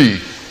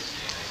 Read.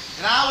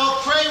 And I will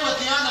pray with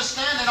the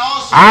understanding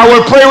also. I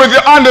will pray with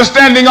the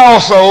understanding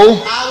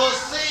also. I will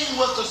sing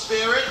with the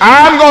spirit.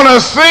 I'm going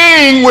to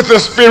sing with the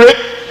spirit.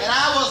 And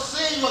I will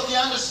sing with the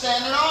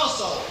understanding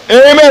also.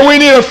 Amen. We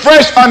need a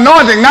fresh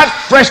anointing, not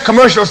fresh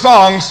commercial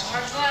songs.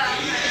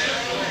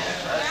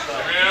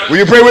 Will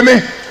you pray with me?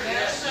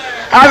 Yes, sir.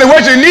 I said,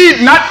 what you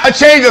need, not a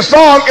change of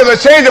song, is a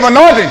change of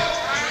anointing.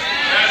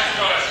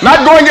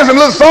 Not going against some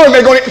little songs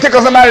they're going to tickle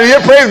somebody to hear,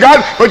 praise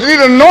God, but you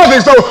need an anointing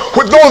so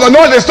with those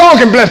anointed songs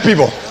can bless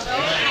people.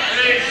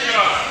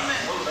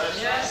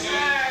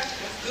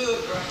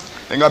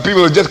 And got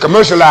people who are just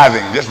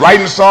commercializing, just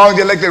writing songs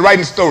just like they're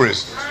writing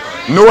stories.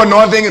 No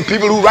anointing, and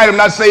people who write them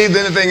not saved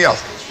anything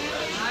else.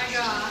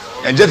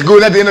 And just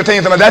go there to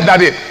entertain somebody. That's not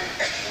it.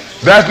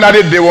 That's not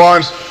it, dear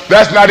ones.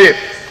 That's not it.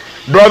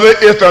 Brother,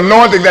 it's the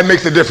anointing that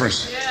makes the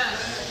difference.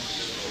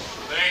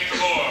 Thank the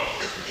Lord.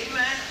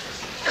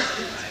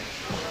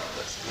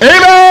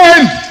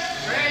 Amen. Amen.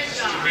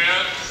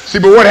 See,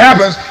 but what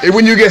happens is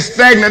when you get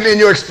stagnant in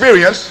your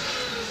experience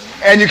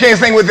and you can't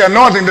sing with the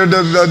anointing,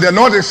 the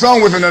anointing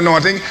song with an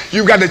anointing,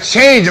 you've got to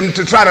change them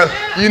to try to,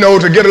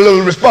 to get a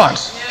little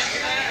response.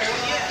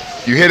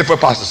 You're headed for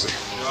apostasy.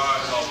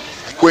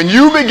 When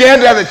you begin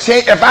to have to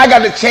change, if I got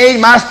to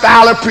change my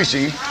style of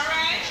preaching,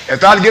 and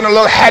start getting a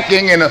little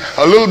hacking and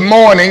a little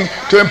mourning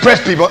to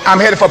impress people, I'm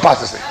headed for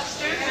apostasy.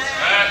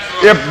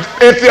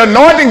 If the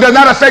anointing does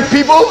not affect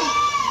people,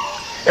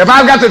 if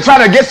I've got to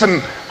try to get some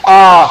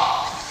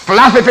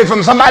philosophy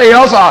from somebody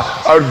else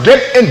or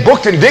get in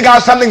books and dig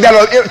out something that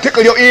will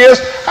tickle your ears,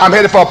 I'm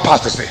headed for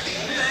apostasy.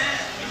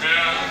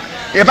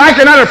 If I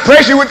cannot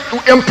impress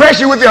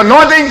you with the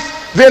anointing,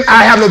 then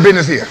I have no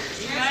business here.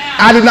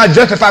 I did not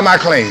justify my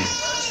claim.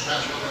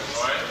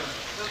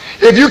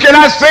 If you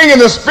cannot sing in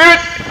the spirit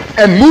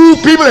and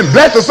move people and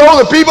bless the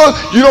souls of people,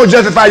 you don't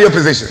justify your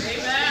position.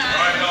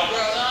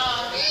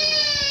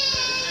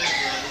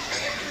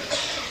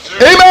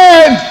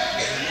 Amen.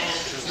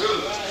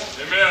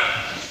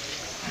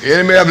 The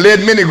enemy have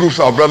led many groups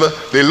off, brother.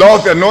 They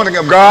lost the anointing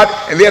of God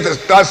and they have to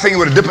start singing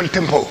with a different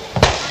tempo.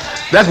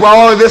 That's why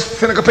all of this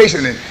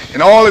syncopation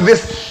and all of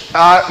this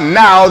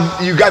now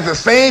you got the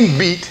same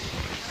beat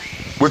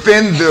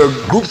within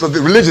the groups of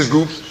the religious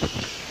groups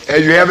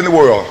as you have in the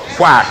world.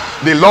 Why?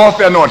 They lost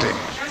their anointing.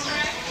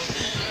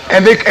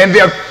 And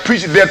they're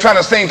preaching, they're trying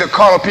to sing to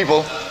carnal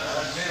people,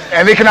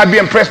 and they cannot be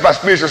impressed by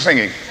spiritual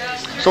singing.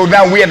 So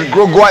now we have to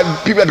go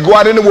out, people have to go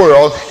out in the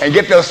world and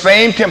get the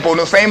same tempo,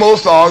 the same old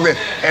songs,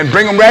 and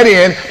bring them right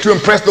in to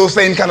impress those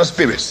same kind of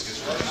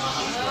spirits.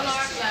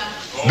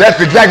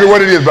 That's exactly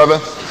what it is, brother.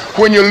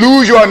 When you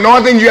lose your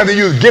anointing, you have to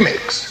use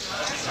gimmicks.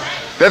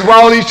 That's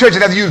why all these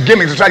churches have to use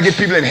gimmicks to try to get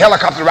people in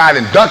helicopter rides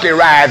and donkey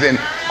rides and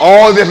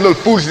all this little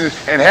foolishness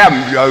and have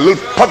little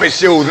puppet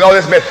shows and all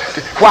this mess.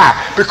 Why?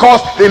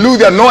 Because they lose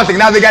their anointing.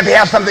 Now they got to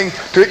have something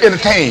to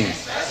entertain.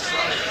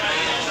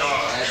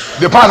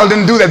 The apostle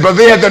didn't do that, but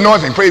they had the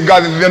anointing. Praise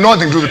God. The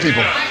anointing drew the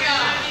people.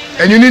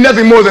 And you need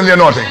nothing more than the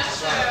anointing.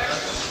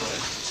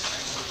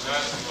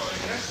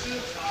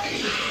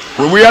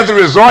 When we have to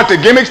resort to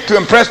gimmicks to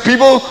impress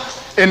people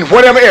in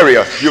whatever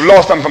area, you've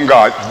lost something from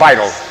God.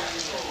 Vital.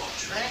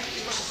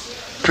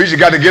 Preacher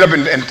got to get up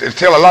and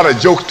tell a lot of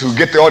jokes to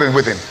get the audience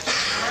with him.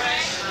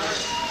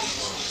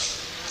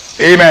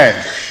 Amen.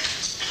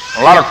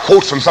 A lot of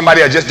quotes from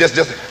somebody.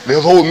 The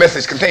whole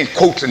message contains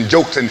quotes and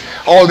jokes and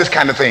all this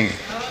kind of thing.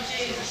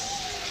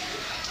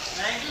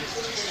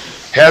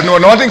 Has no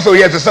anointing, so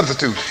he has a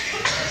substitute.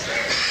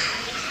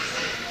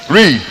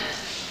 Read.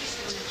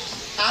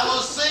 I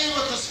will sing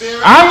with the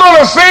Spirit. I'm going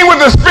to sing with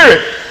the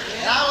Spirit.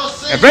 And I will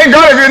sing. And thank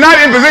God if you're not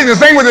in position to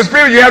sing with the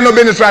Spirit, you have no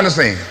business trying to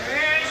sing.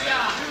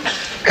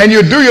 And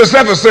you do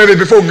yourself a service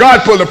before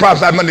God pulled the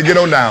props out Monday to get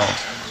on down.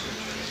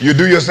 You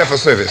do yourself a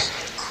service.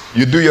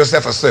 You do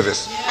yourself a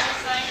service.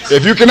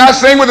 If you cannot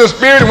sing with the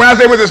Spirit, and when I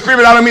say with the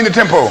Spirit, I don't mean the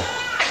tempo.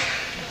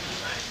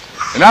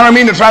 And I don't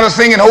mean to try to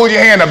sing and hold your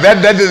hand up.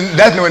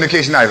 That's no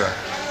indication either.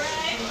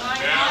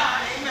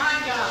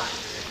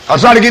 I'll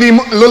try to get a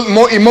little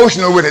more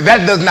emotional with it.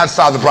 That does not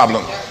solve the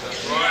problem.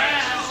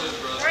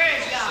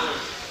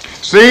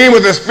 Singing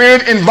with the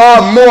Spirit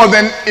involves more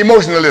than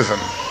emotionalism.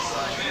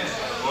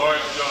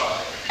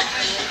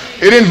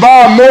 It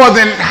involves more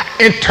than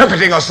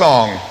interpreting a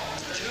song.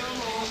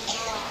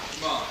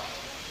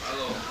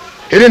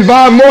 It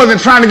involves more than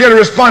trying to get a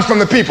response from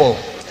the people.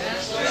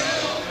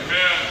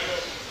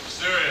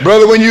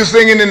 Brother, when you're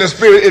singing in the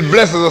Spirit, it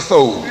blesses the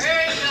soul.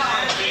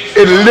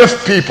 It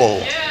lifts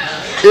people.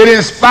 It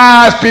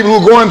inspires people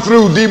who are going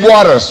through deep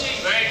waters.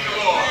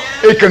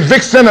 It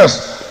convicts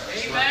sinners.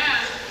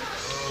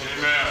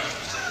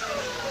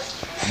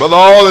 Brother,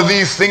 all of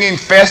these singing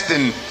fests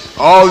and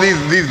all these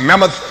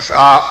mammoth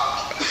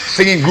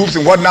singing groups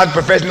and whatnot,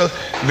 professionals,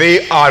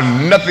 they are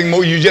nothing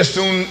more. You just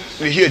soon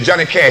hear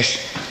Johnny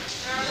Cash.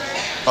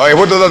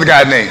 What's the other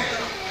guy's name?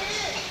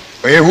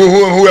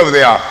 Whoever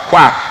they are.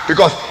 Why?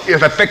 Because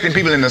it's affecting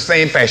people in the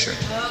same fashion.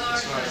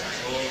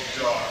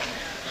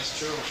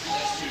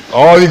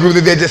 All these groups,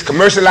 they're just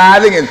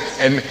commercializing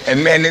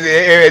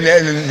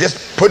and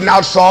just putting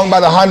out songs by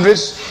the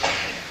hundreds.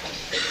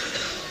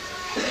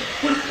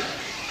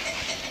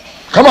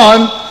 Come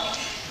on.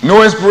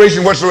 No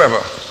inspiration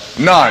whatsoever.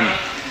 None.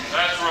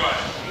 That's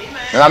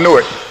right. And I know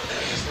it.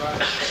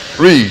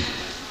 Read.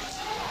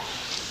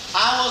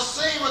 I will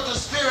sing with the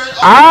Spirit.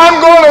 I'm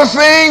going to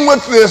sing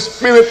with the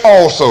Spirit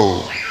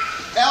also.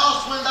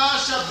 Else when thou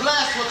shalt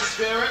bless with the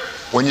Spirit.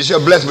 When you shall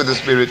bless with the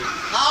Spirit.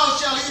 How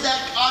shall he that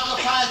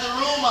occupies the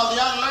room of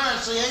the unlearned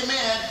say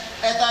amen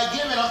at thy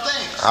giving of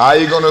thanks? How are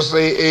you going to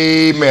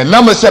say amen?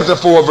 Numbers chapter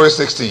 4, verse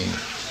 16.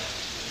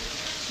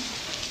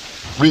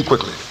 Read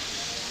quickly.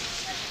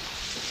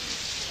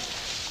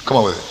 Come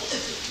on with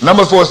it.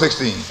 Numbers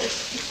 4:16.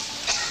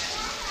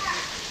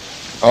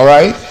 All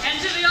right.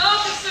 And to the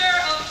officer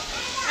of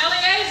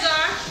Eleazar,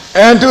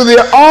 And to the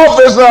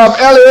officer of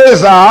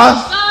Eleazar,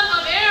 son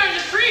of Aaron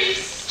the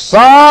priest,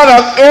 son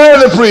of Aaron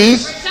the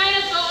priest,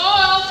 pertaineth the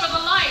oil for the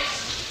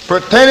lights,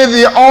 pertaineth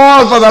the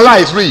oil for the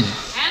lights. Read.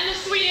 and the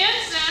sweet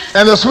incense,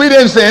 And the sweet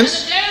and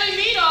incense, the daily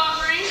meat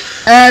offering,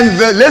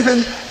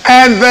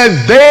 and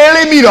the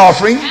daily meat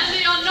offering. and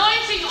the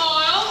anointing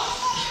oil,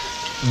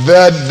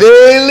 The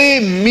daily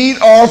meat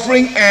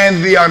offering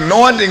and the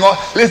anointing oil.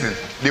 Listen,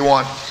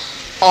 D1.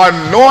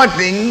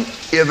 Anointing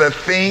is a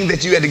thing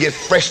that you had to get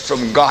fresh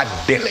from God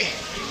daily.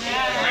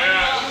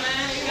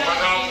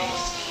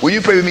 Will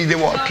you pray with me,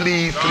 D1?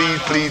 Please, please,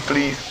 please,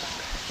 please.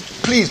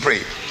 Please pray.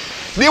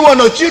 D1,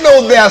 don't you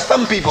know there are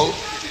some people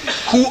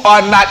who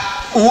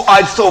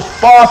are so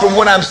far from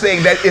what I'm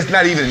saying that it's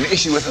not even an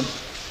issue with them.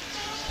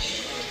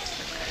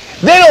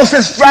 They don't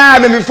sit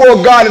striving before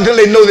God until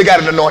they know they got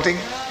an anointing.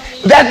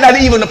 That's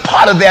not even a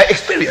part of their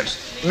experience.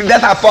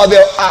 That's how far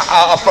they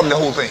are from the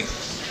whole thing.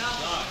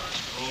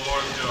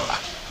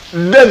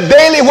 The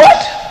daily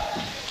what?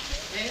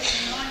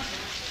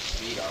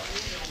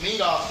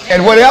 Meat offering.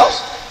 And what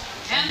else?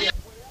 and the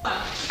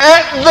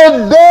And the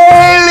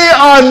daily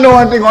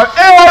anointing on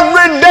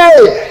every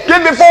day.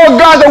 Get before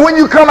God that when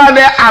you come out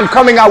there, I'm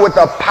coming out with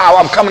the power.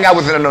 I'm coming out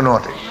with an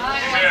anointing.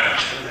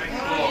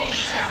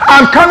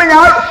 I'm coming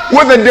out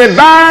with a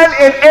divine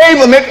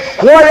enablement,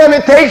 whatever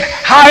it takes,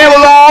 however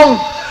long.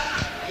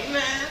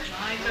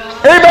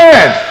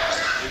 Amen.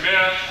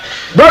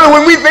 Brother,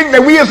 when we think that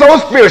we are so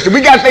spiritual,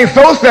 we got things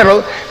so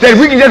settled that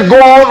we can just go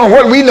on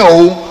what we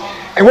know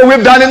and what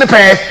we've done in the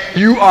past,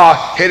 you are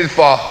headed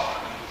for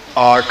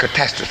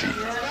catastrophe.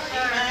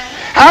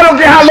 I don't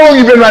care how long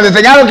you've been around this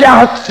thing. I don't care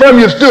how firm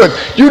you've stood.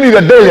 You need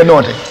a daily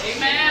anointing.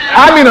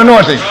 I mean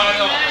anointing.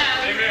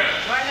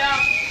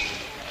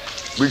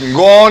 We can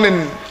go on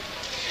and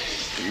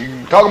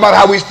talk about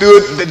how we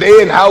stood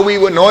today and how we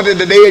were anointed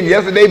today and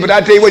yesterday, but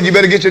I tell you what, you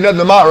better get you nothing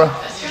tomorrow.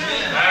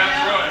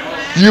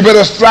 You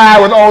better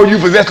strive with all you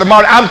possess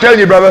tomorrow. I'm telling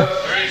you, brother.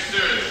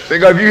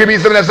 Because if you hear me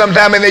some of that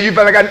sometime in there,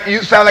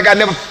 you sound like I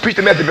never preached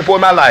a message before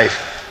in my life.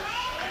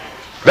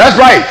 That's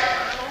right.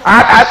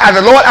 I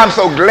said, Lord, I'm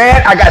so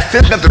glad I got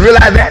sense enough to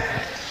realize that.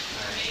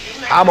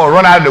 I'm going to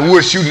run out of the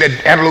woods shooting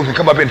at antelopes and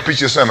come up and preach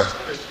your sermon.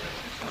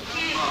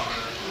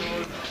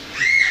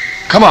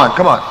 Come on,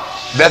 come on.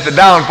 That's the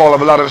downfall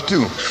of a lot of us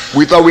too.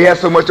 We thought we had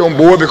so much on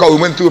board because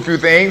we went through a few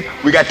things.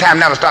 We got time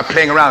now to start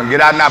playing around,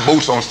 get out in our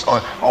boats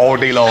on all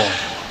day long.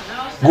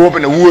 Go up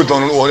in the woods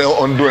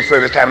on during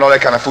service time and all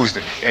that kind of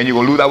foolishness. And you're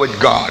going to lose out with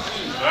God.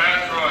 That's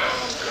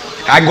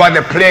right. I can go out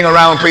there playing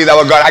around, praise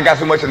our God. I got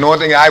so much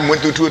anointing. I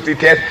went through 2 or 3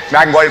 tests. Now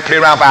I can go out and play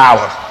around for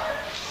hours.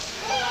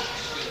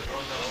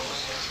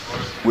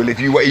 Well, if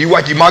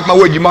you mark my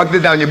word, you mark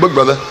this down in your book,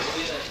 brother.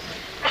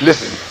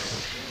 Listen.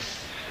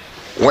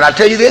 When I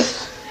tell you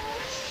this,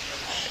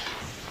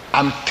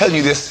 I'm telling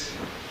you this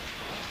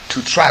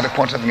to try to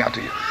point something out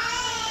to you.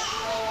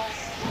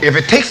 If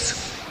it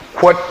takes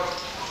what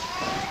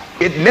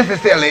it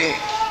necessarily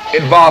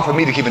involves for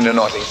me to keep an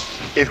anointing,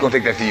 it's going to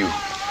take that for you.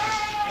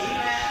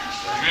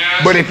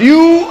 But if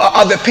you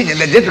are of the opinion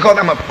that just because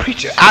I'm a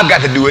preacher, I've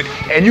got to do it,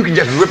 and you can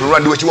just rip and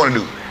run, do what you want to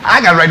do.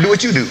 I got to do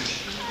what you do.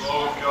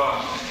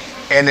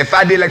 And if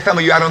I did like some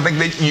of you, I don't think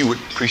that you would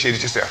appreciate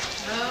it yourself.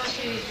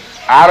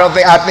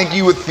 I think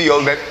you would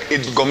feel that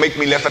it's going to make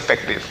me less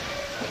effective,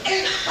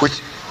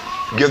 which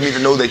gives me to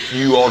know that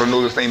you ought to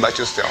know the same about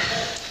yourself.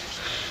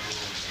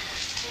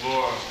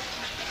 Lord.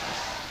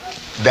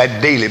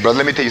 That daily, brother,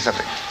 let me tell you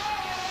something.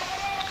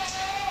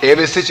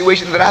 Every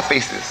situation that I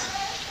faces,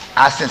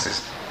 I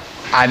senses,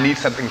 I need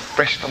something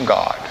fresh from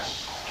God.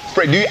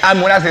 When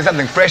I say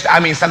something fresh, I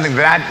mean something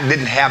that I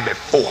didn't have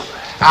before.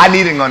 I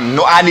need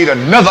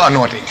another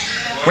anointing.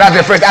 When I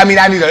say fresh, I mean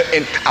I need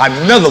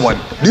another one.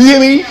 Do you hear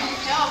me?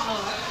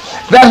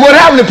 That's what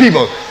happened to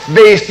people.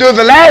 They stood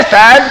the last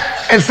time,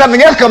 and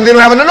something else comes, they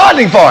don't have an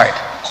anointing for it.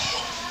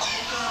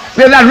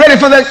 They're not ready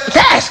for the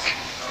task.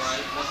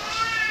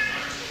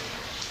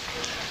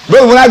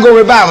 Brother, when I go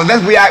revival,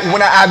 that's where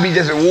when I be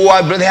just,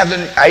 Brother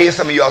Hampton, I hear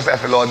some of y'all say,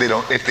 Lord,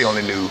 if they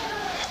only knew.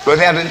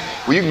 Brother Hampton,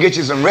 well, you can get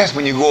you some rest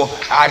when you go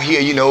out here,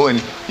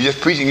 and you're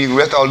just preaching, you can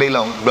rest all day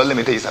long. Brother, let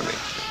me tell you something.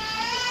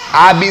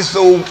 I be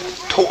so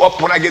tore up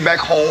when I get back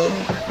home,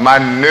 my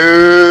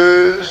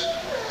nerves,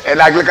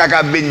 and I look like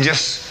I've been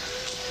just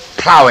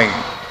plowing.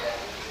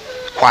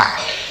 Why?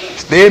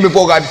 Stand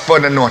before God for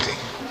an anointing.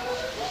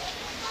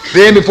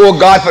 Stand before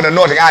God for an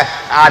anointing.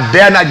 I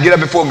dare not get up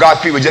before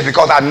God's people just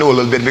because I know a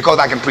little bit, because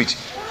I can preach,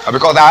 or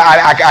because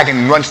I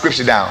can run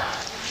scripture down.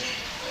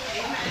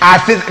 I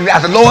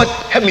said, Lord,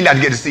 help me not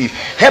to get deceived.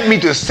 Help me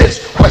to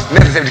sense what's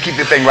necessary to keep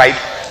this thing right.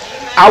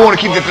 I want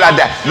to keep this like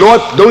that. Lord,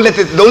 don't let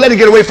it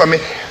get away from me.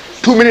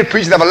 Too many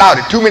preachers have allowed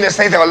it. Too many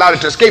saints have allowed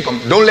it to escape them.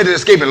 Don't let it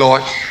escape me,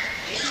 Lord.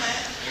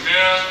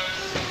 Amen.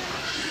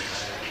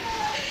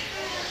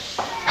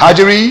 How'd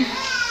you read?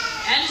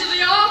 And to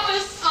the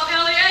office of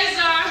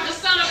Eleazar, the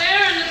son of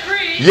Aaron the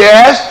priest,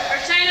 Yes.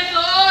 pertaineth the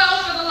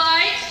oil for the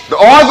light, The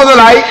oil for the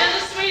light. and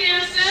the sweet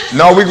incense.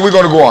 No, we're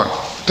going to go on.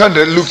 Turn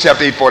to Luke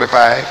chapter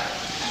 8:45.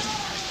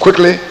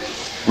 Quickly.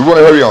 We want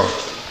to hurry on.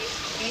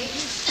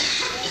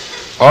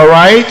 All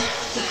right.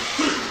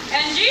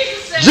 And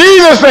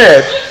Jesus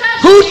said,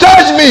 who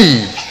touched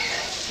me?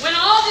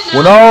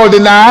 When all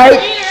denied,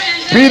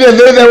 Peter and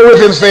they that were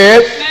with him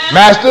said,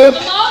 Master,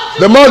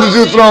 the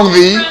multitude throng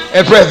thee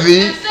and press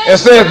thee, and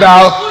said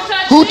thou,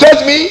 who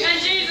touched me?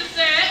 And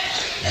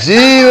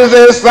Jesus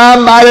said,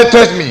 somebody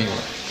touched me.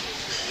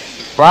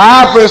 For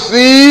I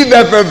perceive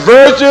that the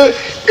virtue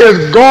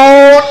is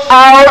gone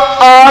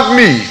out of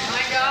me.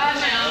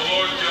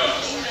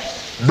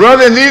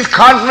 Brother, in these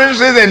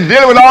conferences and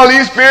dealing with all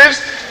these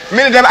spirits,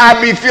 many times I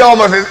feel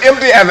almost as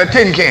empty as a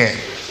tin can.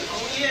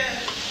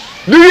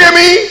 Do you hear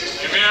me?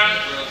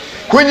 Amen.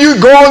 When you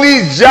go on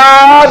these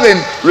jobs and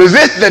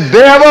resist the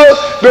devil,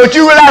 don't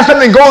you realize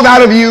something goes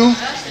out of you?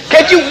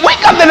 Can't you wake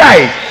up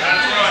tonight?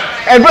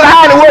 And brother,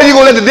 how in the world are you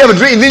going to let the devil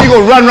drink and then you're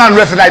going to run around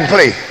the rest of the night and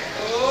play?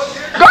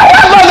 Go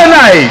up on the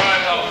night.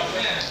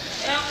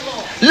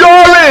 You're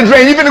already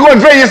drained. You're going to go and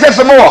drain yourself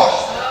some more.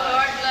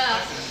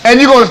 And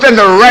you're going to stand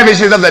the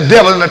ravages of the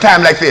devil in a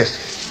time like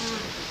this.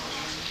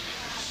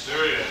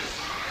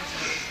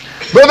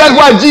 But that's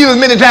why Jesus,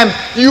 many times,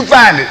 you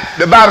find it.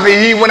 The Bible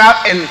says he went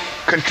out and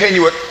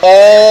continued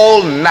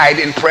all night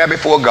in prayer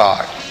before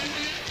God.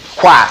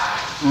 Why?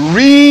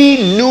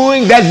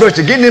 Renewing that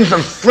virtue, getting him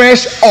some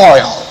fresh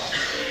oil.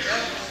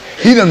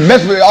 He done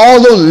messed with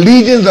all those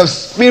legions of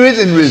spirits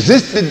and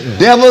resisted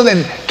devils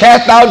and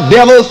cast out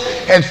devils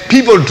and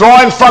people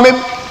drawing from him.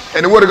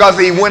 And the word of God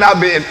says he went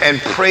out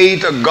and prayed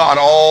to God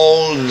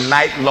all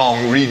night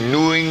long,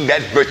 renewing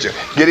that virtue,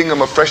 getting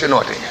him a fresh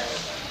anointing.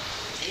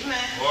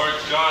 Lord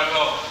God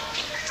help.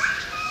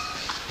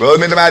 Well,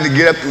 many times I had to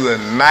get up through the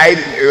night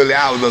and early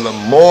hours of the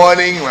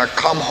morning. When I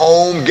come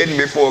home, getting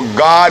before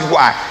God,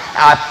 why?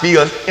 I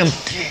feel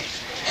empty.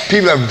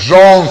 People have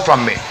drawn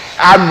from me.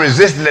 I'm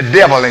resisting the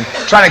devil and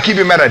trying to keep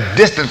him at a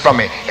distance from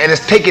me. And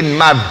it's taking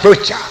my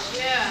virtue.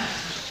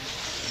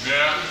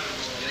 Yeah.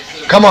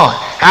 Come on.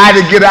 I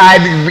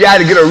had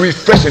to get a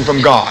refreshing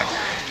from God.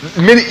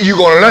 You're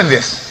going to learn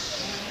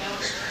this.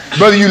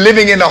 Brother, you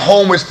living in a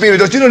home with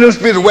spirits. Don't you know those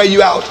spirits will wear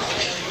you out?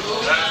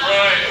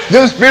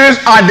 Those spirits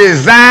are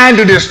designed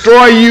to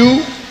destroy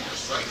you.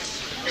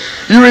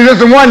 You resist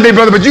them one day,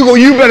 brother, but you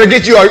better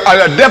get you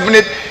a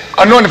definite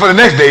anointing for the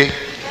next day.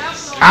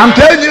 I'm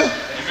telling you.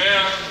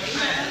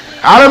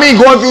 I don't mean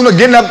going through,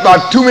 getting up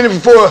about 2 minutes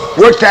before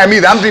work time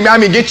either. I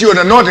mean get you an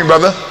anointing,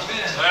 brother.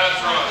 That's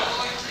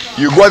right.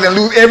 You go out and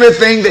lose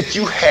everything that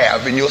you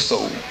have in your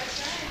soul.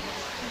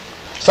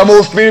 Some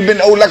old spirit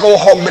been old like old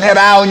hawk, been had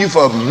an eye on you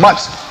for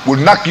months, will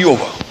knock you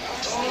over.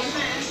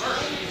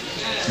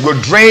 Will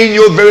drain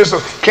your very soul.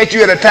 Catch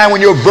you at a time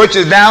when your virtue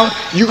is down.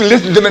 You can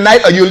listen to me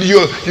tonight, or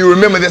you'll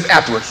remember this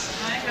afterwards.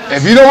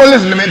 If you don't want to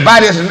listen to me, buy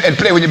this and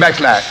play when you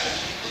backslide.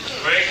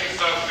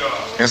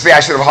 And say I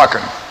should have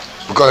hearkened,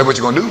 because that's what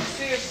you're gonna do.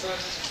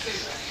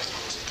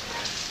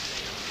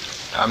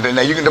 I'm telling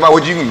you, you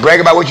can brag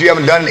about what you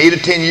haven't done in 8 or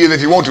 10 years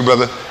if you want to,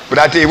 brother. But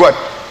I tell you what,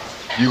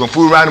 you're gonna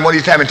fool around one of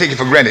these times and take it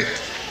for granted,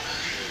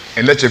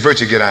 and let your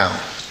virtue get down.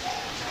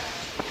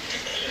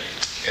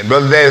 And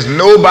brother, there's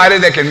nobody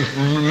that can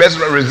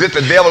resist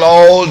the devil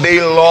all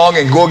day long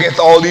and go against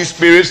all these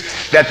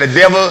spirits that the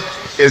devil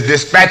is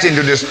dispatching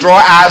to destroy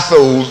our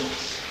souls.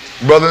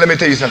 Brother, let me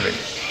tell you something.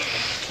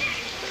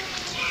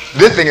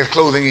 This thing is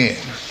closing in.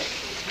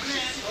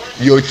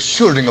 Your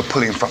children are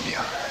pulling from you.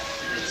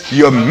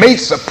 Your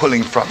mates are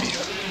pulling from you.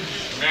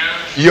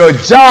 Your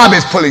job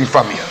is pulling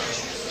from you.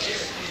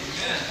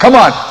 Come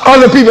on,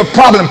 other people's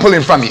problem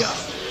pulling from you.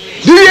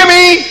 Do you hear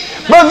me?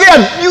 But they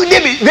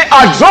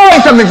are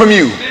drawing something from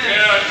you.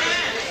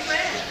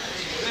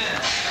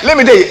 Let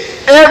me tell you,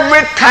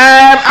 every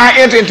time I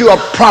enter into a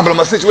problem,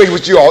 a situation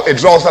with you all, it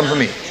draws something from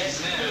me.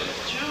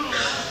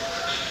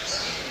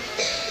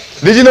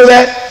 Did you know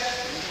that?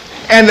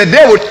 And the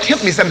devil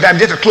tempt me sometimes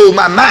just to close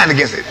my mind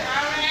against it.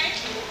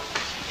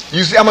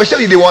 You see, I'm going to show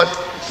you the one.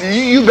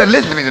 You better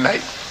listen to me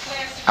tonight.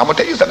 I'm going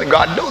to tell you something.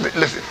 God knows it.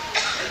 Listen.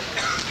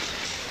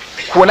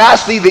 When I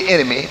see the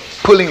enemy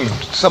pulling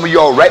some of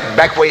y'all right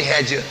back where he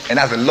had you, and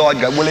I said, Lord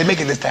God, will they make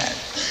it this time?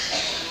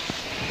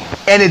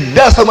 And it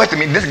does so much to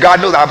me. This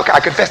God knows I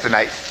confess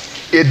tonight.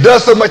 It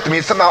does so much to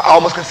me. Somehow I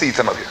almost concede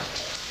some of you.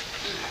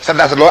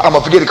 Sometimes I say, Lord, I'm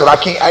going to forget it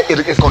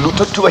because it's going to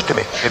do too much to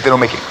me if they don't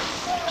make it.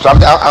 So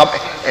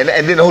and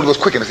then the Holy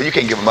Ghost quickened and said, you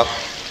can't give them up.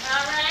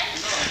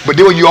 But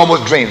then when you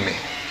almost drained me,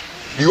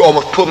 you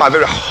almost pulled my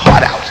very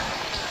heart out.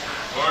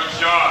 Lord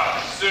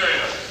God,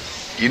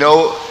 serious. You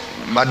know,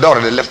 my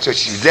daughter that left church,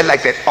 she was dead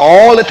like that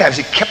all the time.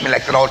 She kept me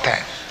like that all the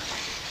time.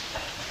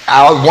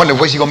 I always wondered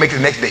when she going to make it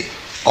the next day.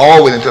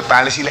 Always until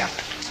finally she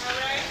left.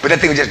 But that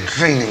thing was just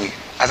draining me.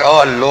 I said,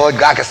 oh, Lord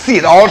God, I could see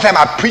it all the time.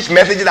 I preach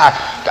messages. I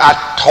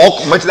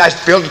talk much as I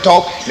failed to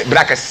talk, but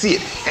I could see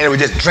it. And it was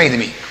just draining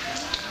me.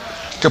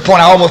 To the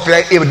point I almost feel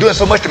like it was doing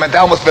so much to me. I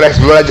almost feel like,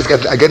 Lord,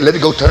 I got to let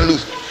it go, turn it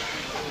loose.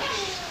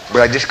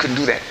 But I just couldn't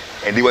do that.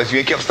 And if you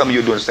ain't kept, some of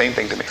you are doing the same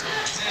thing to me.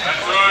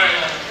 That's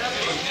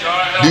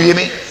right. Do you hear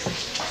me?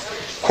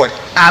 What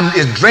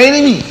is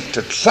draining me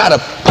to try to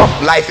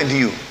pump life into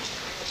you.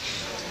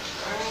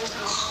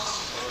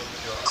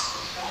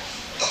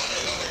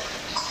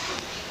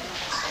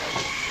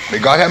 May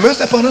God have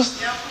mercy upon us.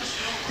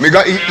 May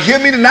God hear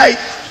me tonight.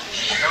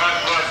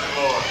 God bless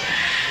the Lord.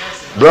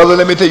 Brother,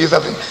 let me tell you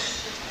something.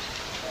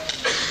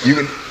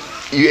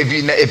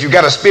 If you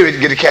got a spirit,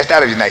 get it cast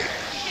out of your night.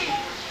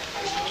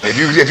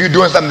 If you're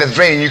doing something that's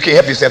draining, you can't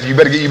help yourself. You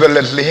better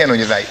let us lay hand on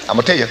your night. I'm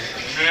gonna tell you.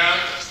 Amen.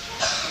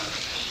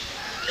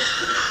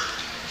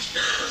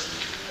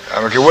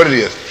 I don't care what it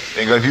is.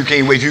 If you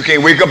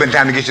can't wake up in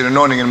time to get your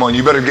anointing in the morning,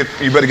 you better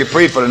get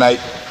prayed for tonight.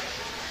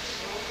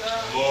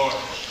 Lord.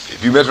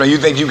 If you mess around, you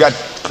think you got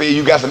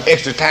some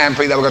extra time,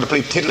 praise our God, to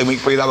play tiddlywink,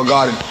 praise our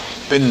God, and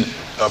spend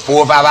 4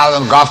 or 5 hours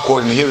on the golf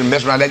course and here and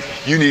mess around that,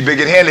 you need to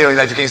get hand laid on your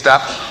life. You can't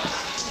stop.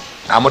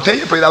 I'm gonna tell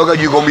you, praise our God,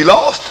 you're gonna be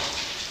lost.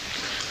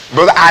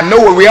 Brother, I know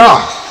where we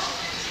are.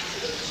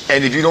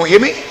 And if you don't hear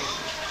me,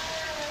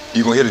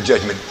 you're going to hear the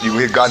judgment. You're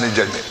going to hear God in the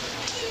judgment.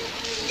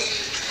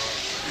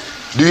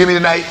 Do you hear me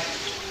tonight?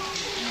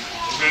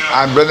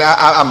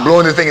 I'm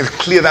blowing this thing as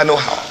clear as I know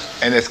how.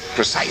 And as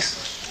precise.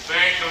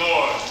 Thank the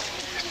Lord.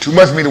 Too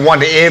much for me to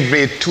wonder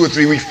every 2 or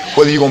 3 weeks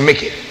whether you're going to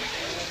make it.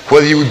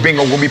 Whether you're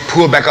going to be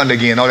pulled back under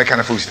again. All that kind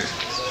of foolishness.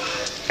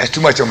 That's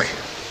too much on me.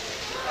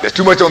 That's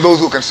too much on those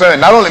who are concerned.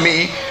 Not only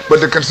me,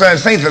 but the concerned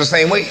saints are the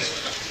same way.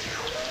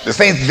 The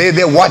saints,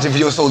 they're watching for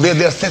your soul.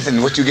 They're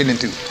sensing what you're getting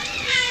into.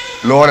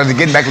 Lord, are they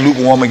getting back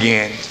lukewarm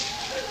again?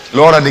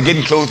 Lord, are they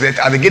getting close?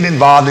 Are they getting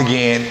involved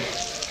again?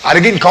 Are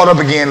they getting caught up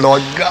again?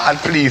 Lord, God,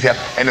 please help.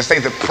 And the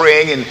saints are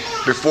praying and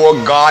before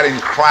God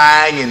and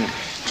crying and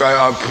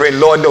trying to pray.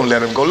 Lord, don't let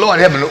them go. Lord,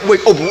 help them.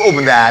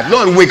 Open their eyes.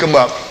 Lord, wake them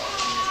up.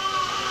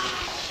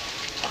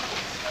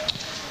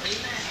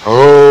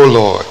 Oh,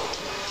 Lord.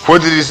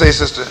 What did he say,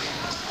 sister?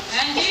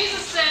 And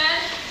Jesus said,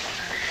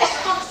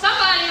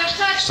 somebody have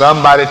touched me.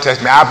 Somebody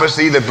touched me. I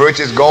perceive the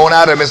virtue is going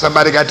out of me.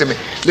 Somebody got to me.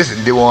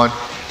 Listen, dear one,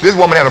 this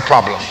woman had a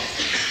problem.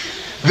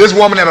 This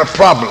woman had a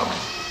problem.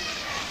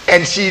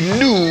 And she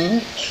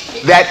knew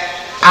that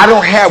I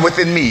don't have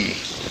within me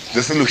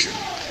the solution.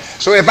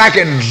 So if I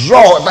can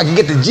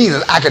get to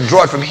Jesus, I can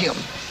draw it from him.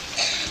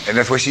 And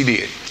that's what she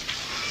did.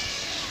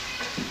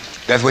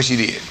 That's what she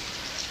did.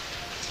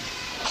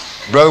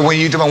 Brother, when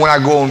I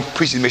go on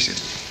preaching mission,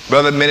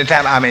 brother, many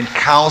times I'm in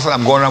counsel,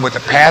 I'm going around with the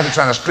pastor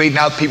trying to straighten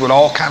out people with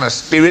all kind of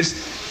spirits,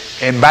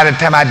 And by the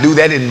time I do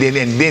that and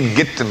then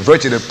get the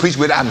virtue to preach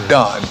with, I'm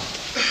done.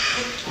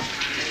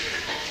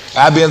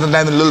 I've been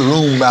sometimes in a little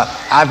room.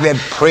 I've been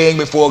praying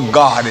before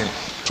God and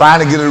trying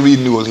to get a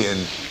renewal here.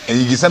 And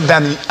you get,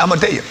 sometimes, I'm going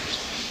to tell you,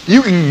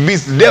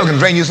 the devil can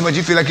drain you so much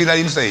you feel like you're not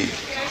even saved.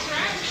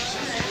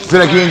 Feel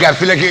like you ain't got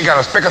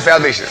a speck of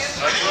salvation.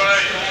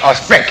 A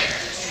speck.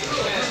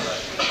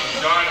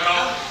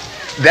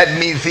 That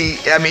means,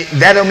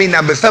 that don't mean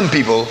that, but some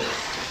people,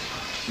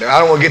 I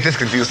don't want to get this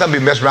confused. Some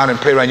people mess around and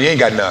play around, you ain't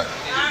got none.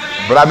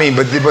 But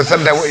but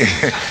sometimes,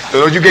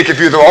 so don't you get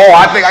confused. Oh,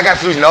 I think I got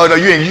solution. No,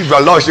 you ain't. You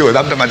lost yours.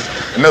 I'm talking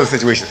about another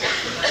situation.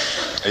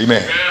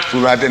 Amen.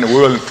 Fool around in the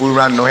world and fool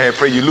around and don't have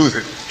pray, you lose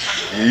it.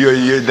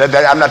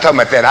 I'm not talking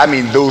about that. I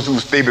mean those who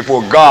stay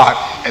before God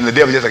and the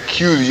devil just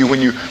accuses you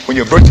when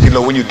your virtue is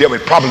low, when you deal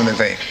with problems and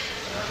things.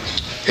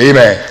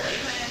 Amen.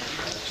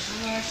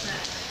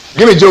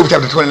 Give me Job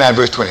chapter 29,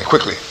 verse 20,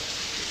 quickly.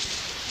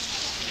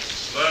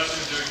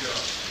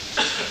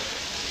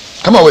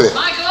 Come on with it.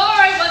 My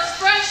glory was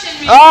fresh in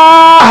me.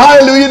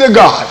 Hallelujah to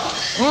God.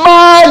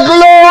 My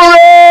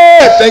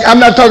glory. I'm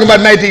not talking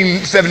about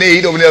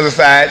 1978 over the other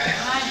side.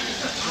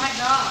 My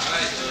God.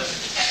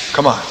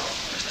 Come on.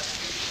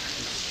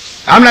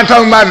 I'm not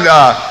talking about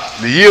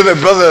the years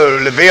of Brother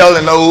LaVelle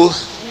and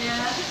those.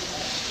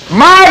 Yes.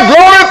 My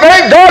glory,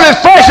 thank God, is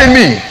fresh in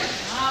me.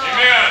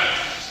 Amen.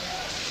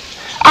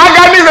 I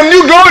got me some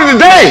new glory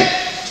today.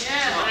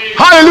 Yes.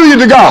 Hallelujah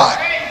to God.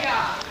 Praise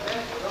God.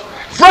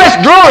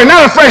 Fresh glory,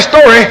 not a fresh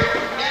story.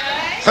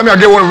 Some of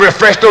y'all get one real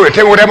fresh story.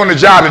 Tell me what happened on the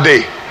job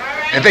today.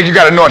 And think you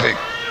got anointing.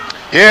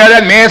 Yeah,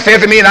 that man said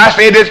to me and I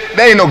said this.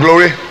 That ain't no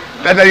glory.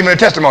 That's not even a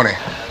testimony.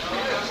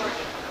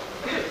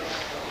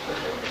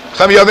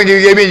 Some of y'all think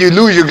you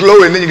lose your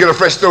glory and then you get a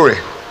fresh story.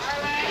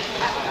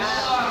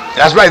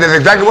 That's right. That's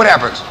exactly what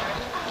happens.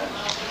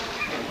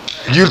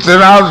 You sit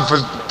around for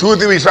 2 or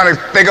 3 weeks trying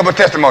to think up a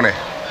testimony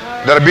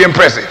that'll be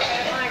impressive.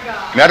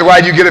 And that's why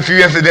you get a few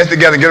incidents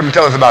together and get them to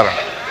tell us about them.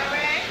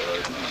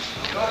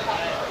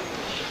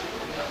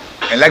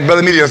 And like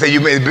Brother Media say,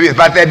 it's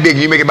about that big,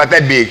 you make it about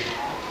that big.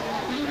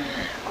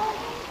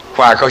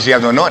 Why? Because you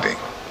have no anointing.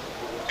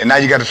 And now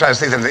you got to try to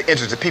say something that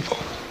interests the people.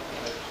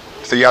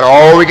 So you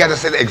always got to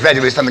say,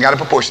 exaggerate something out of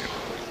proportion.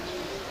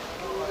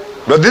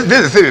 But this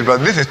is serious,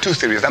 brother. This is too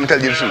serious. I'm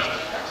telling you the truth.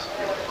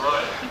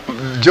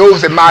 Job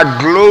said, my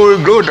glory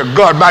to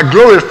God. My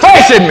glory is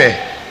fresh in me.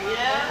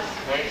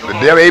 The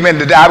devil,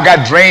 amen. I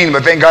got drained,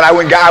 but thank God I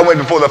went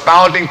before the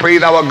fountain,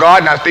 praise our God,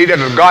 and I stayed there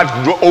until God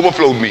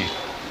overflowed me.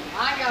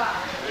 My God.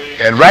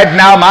 And right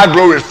now, my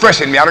glory is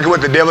fresh in me. I don't care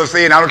what the devil is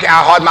saying. I don't care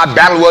how hard my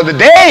battle was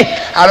today.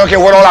 I don't care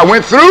what all I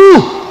went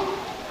through.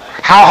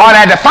 How hard I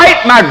had to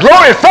fight. My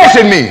glory is fresh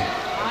in me.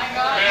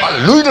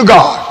 Hallelujah to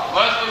God.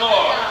 Bless the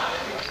Lord.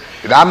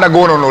 And I'm not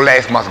going on no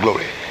last month's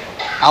glory.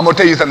 I'm going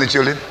to tell you something,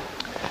 children.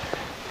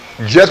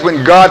 Just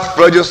when God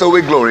floods your soul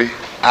with glory,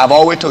 I've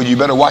always told you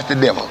better watch the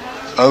devil.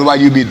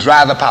 Otherwise, you'll be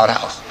dry as a powder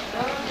house.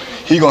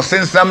 He's going to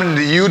send something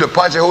to you to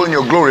punch a hole in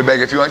your glory bag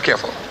if you're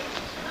uncareful.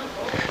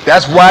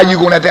 That's why you're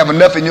going to have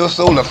enough in your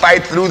soul to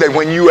fight through that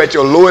when you're at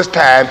your lowest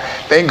time,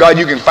 thank God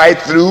you can fight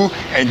through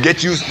and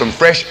get you some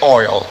fresh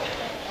oil.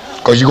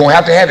 Because you're going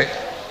to have it.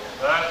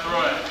 That's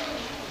right.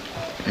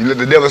 You let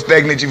the devil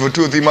stagnate you for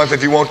 2 or 3 months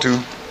if you want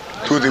to,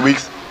 2 or 3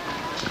 weeks,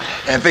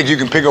 and think you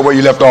can pick up where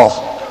you left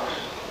off.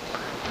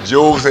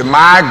 Job said,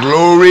 my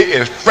glory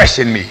is fresh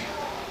in me.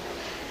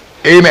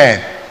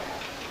 Amen.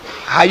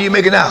 How you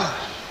making out?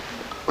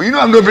 Well, you know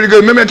I'm doing pretty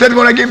good. Remember that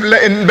testimony I gave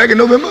back in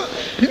November?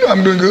 You know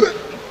I'm doing good.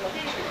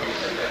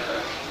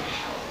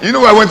 You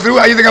know what I went through?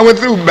 How you think I went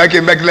through back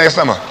last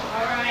summer?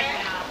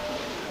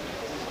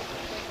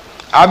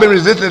 I've been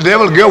resisting the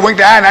devil. The girl winked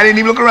the eye and I didn't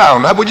even look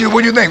around. What do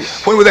you think?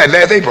 When was that?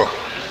 Last April.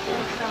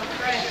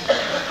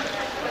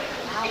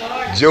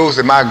 Job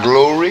said, my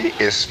glory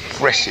is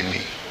fresh in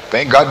me.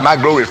 Thank God my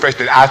glory is fresh.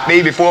 I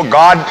stayed before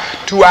God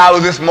 2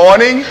 hours this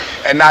morning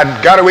and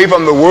I got away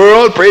from the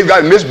world. Praise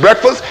God, missed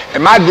breakfast,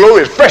 and my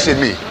glory is fresh in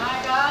me.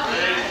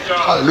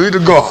 Hallelujah to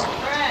God.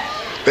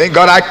 Thank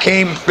God I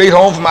came straight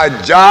home from my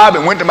job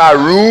and went to my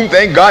room.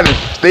 Thank God and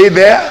stayed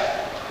there.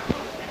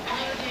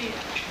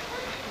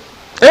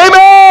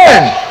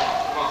 Amen.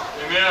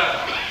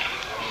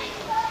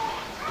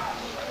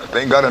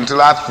 Thank God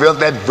until I felt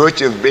that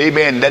virtue,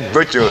 amen, that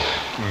virtue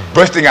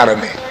bursting out of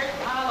me.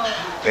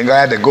 Thank God I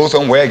had to go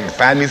somewhere and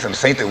find me some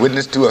saint to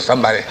witness to or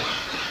somebody.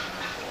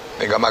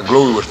 Thank God my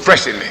glory was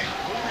fresh in me.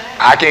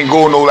 I can't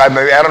go no, I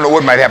don't know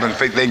what might happen.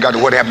 Thank God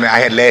what happened I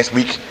had last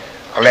week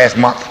or last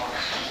month.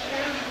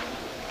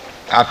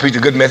 I preached a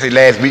good message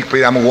last week.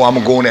 I'm going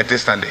to go on that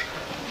this Sunday.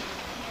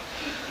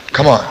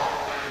 Come on.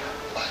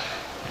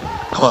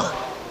 Come on.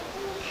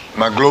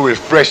 My glory is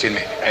fresh in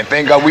me. And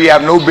thank God we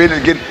have no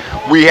business getting,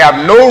 we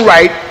have no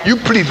right, you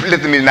please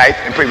listen to me tonight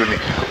and pray with me.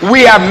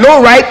 We have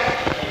no right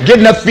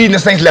getting up feeding the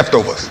saints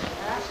leftovers.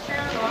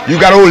 You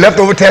got old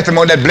leftover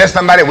testimony that blessed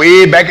somebody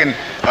way back in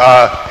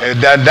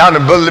down to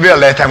Brother LaVelle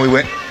last time we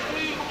went.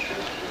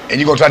 And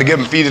you're going to try to give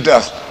them feed it to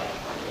us.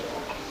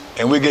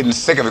 And we're getting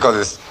sick of it because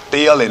it's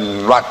stale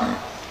and rotten.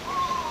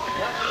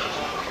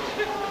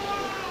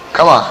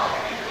 Come on.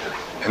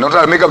 And don't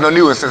try to make up no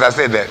new one since I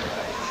said that.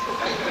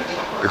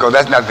 Because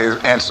that's not the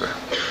answer.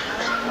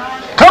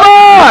 Come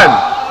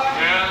on!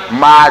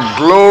 My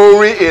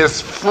glory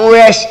is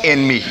fresh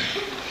in me.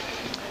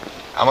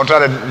 I'm going to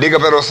try to dig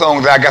up those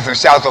songs that I got some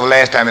shouts over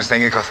last time and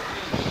sing it because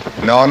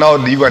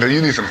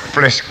you need some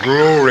fresh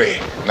glory,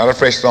 not a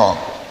fresh song.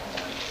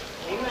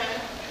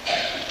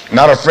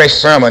 Not a fresh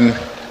sermon,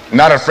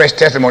 not a fresh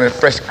testimony,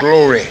 fresh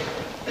glory.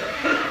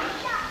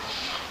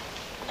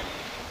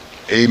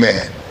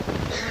 Amen.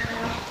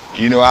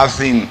 You know, I've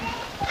seen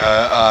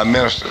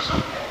ministers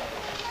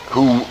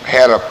who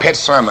had a pet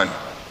sermon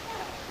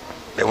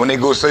that when they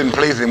go to certain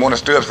places they want to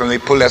stir up something,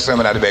 they pull that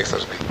sermon out of the bag, so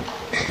to speak.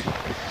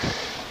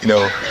 You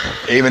know,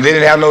 even they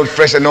didn't have no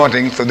fresh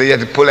anointing, so they had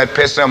to pull that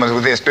pet sermon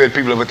which they had stirred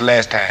people up with the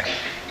last time.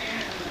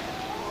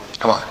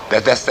 Come on,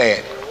 that's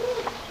sad.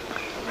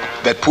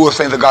 That poor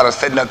saints of God are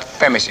setting up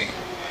famishing.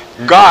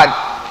 God,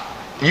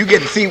 we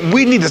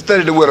need to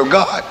study the Word of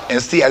God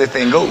and see how this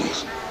thing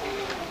goes.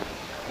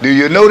 Do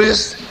you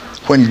notice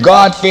when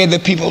God fed the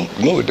people,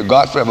 glory to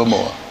God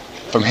forevermore,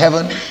 from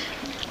heaven,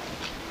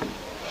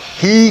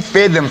 He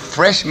fed them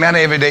fresh manna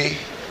every day.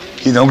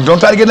 He don't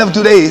try to get enough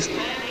 2 days.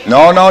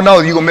 No. You're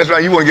going to mess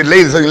around. You want to get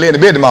lazy so you can lay in the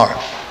bed tomorrow.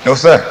 No,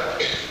 sir.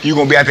 You're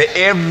going to be out there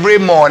every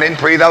morning.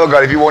 Praise our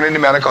God if you want in the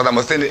manna because I'm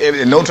going to send it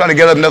every day. Don't try to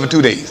get up enough for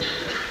 2 days.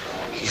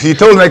 He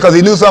told me that because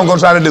he knew someone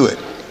was going to try to do it.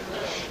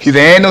 He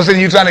said, ain't no sense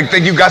you trying to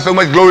think you got so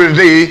much glory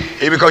today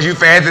because you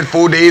fasted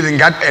 4 days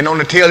and on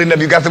the tail end of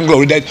it you got some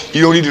glory that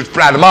you don't need to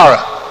fly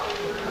tomorrow.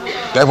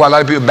 That's why a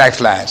lot of people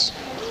backslides.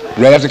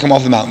 Right after they come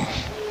off the mountain.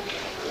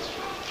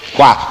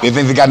 Why? They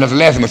think they got enough to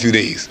last them a few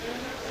days.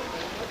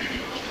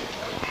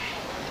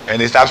 And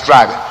they stop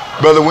striving.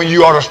 Brother, when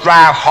you ought to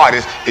strive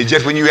hardest, it's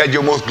just when you had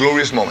your most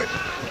glorious moment.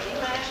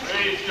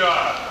 Praise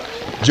God.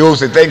 Job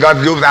said, thank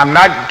God, Job said, I'm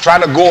not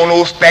trying to go on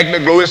those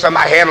stagnant glory,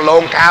 something I had a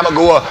long time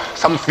ago or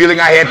some feeling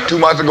I had 2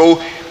 months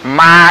ago.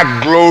 My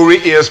glory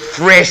is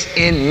fresh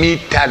in me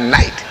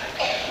tonight.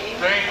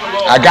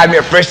 I got me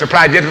a fresh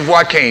supply just before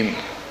I came.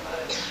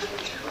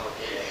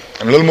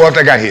 And a little more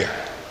after I got here.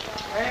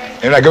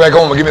 And when I go back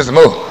home and give me some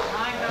more.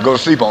 Go to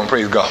sleep on,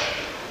 praise God.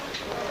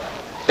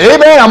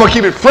 Amen. I'm going to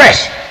keep it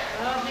fresh.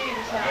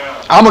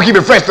 I'm going to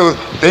keep it fresh. So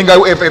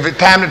if it's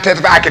time to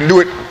testify, I can do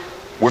it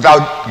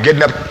without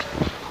getting up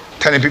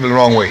telling people the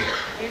wrong way.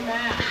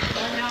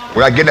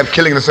 Without getting up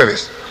killing the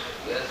service.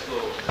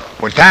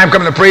 When time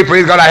comes to pray,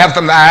 praise God, I have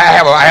something.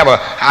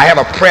 I have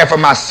a prayer for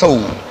my soul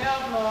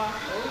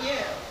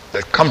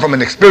that come from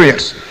an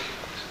experience.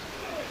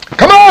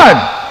 Come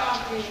on!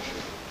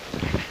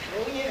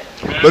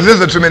 But this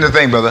is a tremendous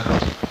thing, brother.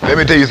 Let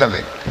me tell you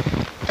something.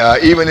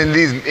 Even in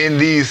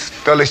these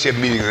fellowship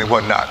meetings and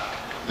whatnot.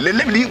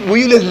 Will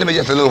you listen to me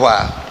just a little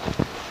while?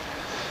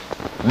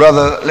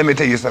 Brother, let me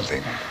tell you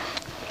something.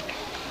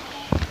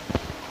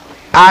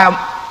 I am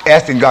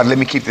asking God, let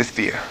me keep this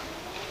fear.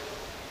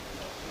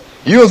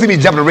 You don't see me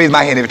jumping and raise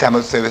my hand every time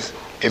of service,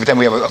 every time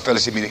we have a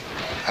fellowship meeting.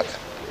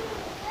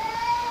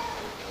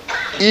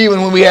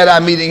 Even when we had our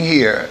meeting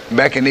here,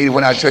 back in 80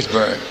 when our church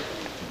burned,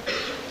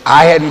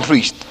 I hadn't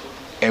preached,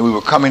 and we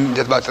were coming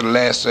just about to the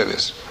last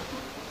service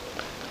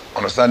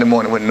on a Sunday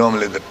morning when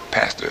normally the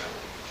pastor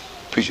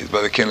preaches.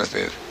 Brother Kendall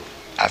says,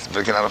 I said,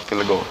 Brother Kendall, I don't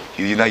feel to go.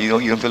 You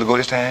don't feel to go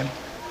this time?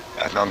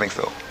 I said, I don't think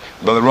so.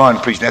 Brother Ron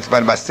preached, that's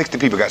about 60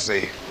 people got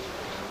saved.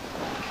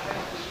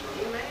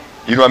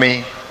 You know what I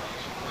mean?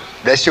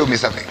 That showed me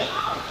something.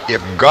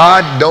 If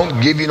God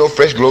don't give you no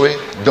fresh glory,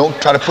 don't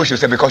try to push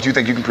yourself because you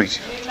think you can preach.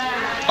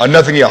 Or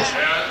nothing else.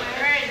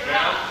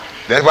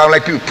 That's why I don't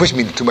like people push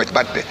me too much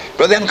about that.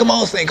 Brother, come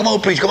on, sing, come on,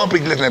 preach.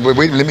 Listen,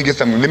 wait, let me get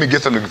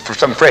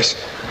something fresh.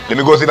 Let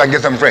me go see if I can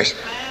get something fresh.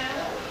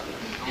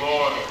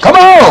 Come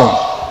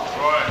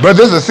on! Brother,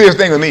 this is a serious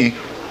thing with me.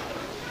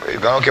 I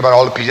don't care about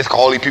all the people, just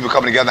all these people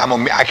coming together.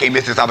 I can't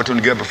miss this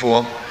opportunity to get up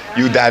before them.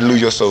 You die to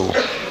lose your soul.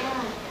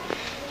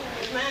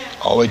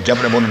 Always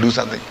jumping up, want to do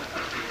something.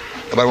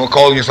 Nobody want to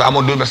call you, so I'm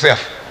going to do it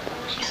myself.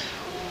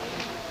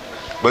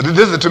 But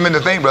this is a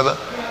tremendous thing, brother.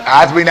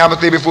 I have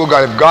to say before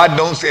God, if God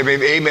don't say,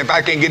 amen, if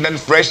I can't get nothing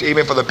fresh,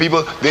 amen, for the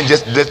people, then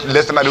just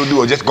let somebody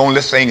do it. Or just go and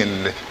let's sing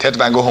and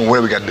testify and go home,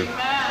 whatever we got to do.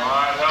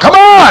 Come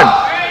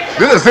on!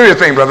 This is a serious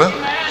thing, brother.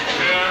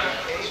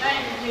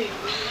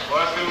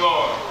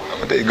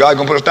 I'm tell you, God's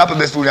going to put a stop to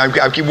this food.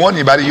 I keep warning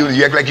you about it. You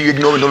act like you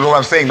ignore it, don't know what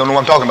I'm saying, don't know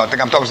what I'm talking about.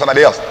 Think I'm talking to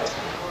somebody else.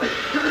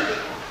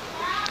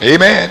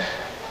 Amen.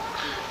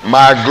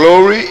 My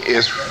glory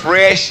is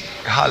fresh.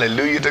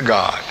 Hallelujah to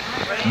God.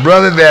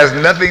 Brother, there's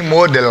nothing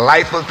more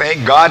delightful,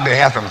 thank God, to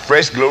have some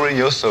fresh glory in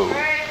your soul.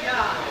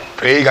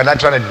 Praise God, not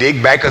trying to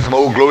dig back some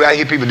old glory. I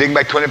hear people digging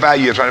back 25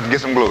 years trying to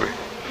get some glory.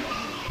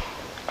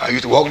 I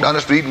used to walk down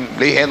the street and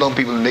lay hands on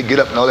people and they get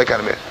up and all that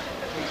kind of mess.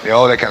 Yeah,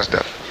 all that kind of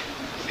stuff.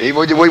 Hey,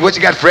 what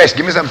you got fresh?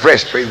 Give me something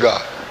fresh. Praise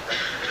God.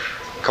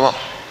 Come on.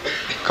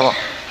 Come on.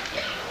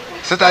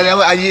 Sister, I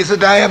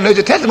haven't heard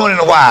your testimony in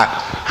a while.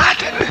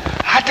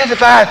 I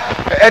testified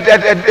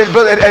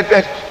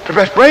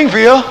at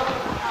Springfield.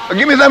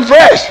 Give me something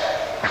fresh.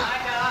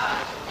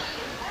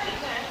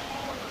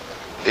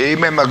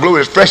 Amen. My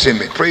glory is fresh in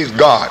me. Praise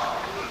God.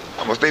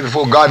 I'm going to stay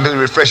before God until He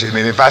refreshes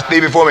me. And if I stay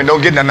before Him and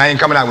don't get nothing, I ain't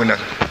coming out with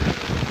nothing.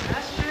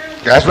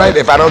 That's right.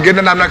 If I don't get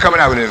nothing, I'm not coming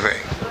out with anything.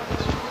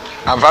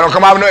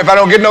 If I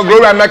don't get no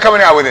glory, I'm not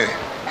coming out with anything.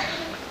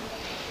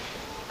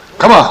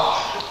 Come on.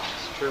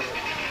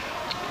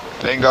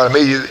 Thank God I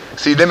made you.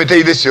 See, let me tell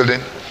you this, children.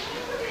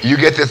 You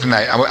get this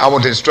tonight. I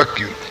want to instruct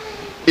you.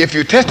 If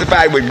you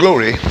testify with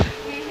glory,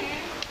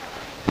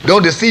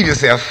 don't deceive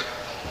yourself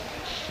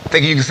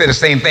thinking you can say the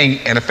same thing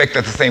and affect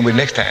us the same way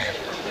next time.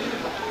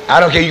 I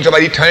don't care. You can talk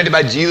about eternity,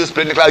 about Jesus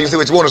splitting the cloud. You say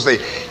what you want to say.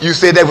 You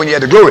said that when you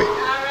had the glory.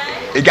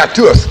 Right. It got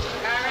to us.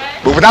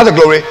 Right. But without the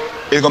glory,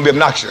 it's going to be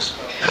obnoxious.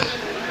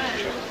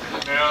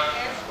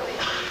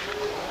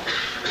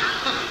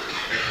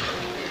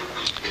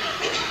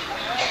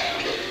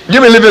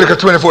 Give me Leviticus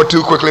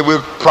 24:2 quickly.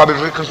 We'll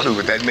probably conclude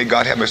with that. May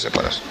God have mercy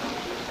upon us.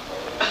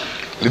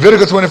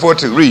 Leviticus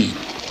 24:2. Read.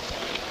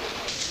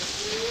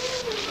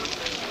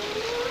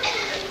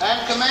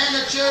 And command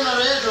the children of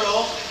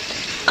Israel.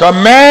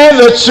 Command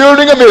the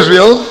children of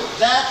Israel.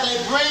 That they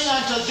bring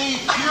unto thee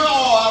pure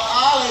oil of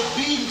olive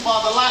beaten for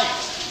the light.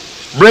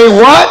 Bring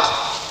what?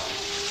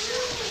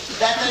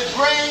 That they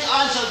bring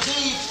unto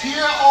thee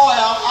pure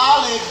oil of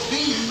olive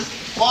beaten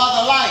for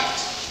the light.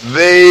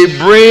 They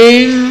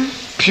bring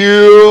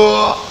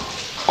pure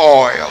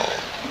oil,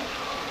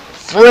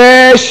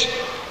 fresh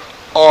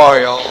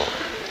oil,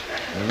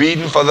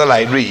 beaten for the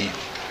light. Read.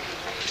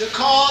 To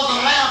cause the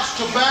lamps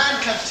to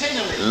burn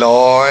continually.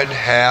 Lord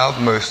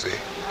have mercy.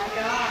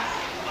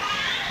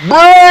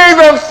 Bring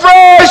the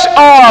fresh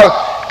oil.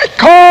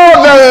 Cause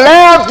the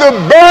lamps to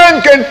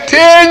burn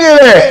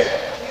continually.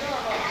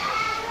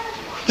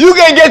 You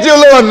can't get your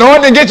little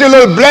anointing, get your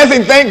little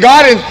blessing, thank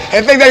God,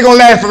 and think they're going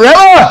to last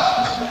forever.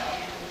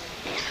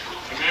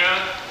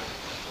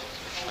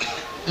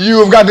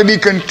 You've got to be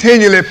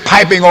continually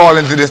piping oil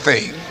into this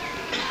thing.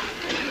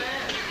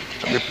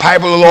 You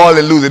pipe a little oil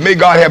and lose it. May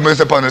God have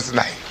mercy upon us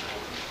tonight.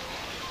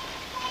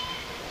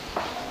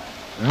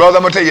 Brother,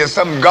 I'm going to tell you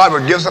something. God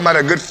would give somebody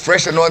a good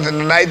fresh anointing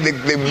tonight, they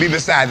would be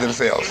beside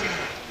themselves.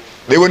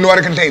 They wouldn't know how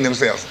to contain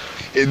themselves.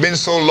 It's been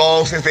so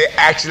long since they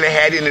actually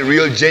had any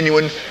real,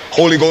 genuine,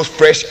 Holy Ghost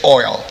fresh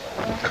oil.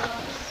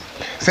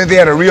 Since they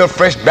had a real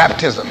fresh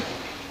baptism.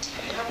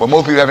 Well,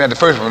 most people haven't had the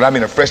first one, but I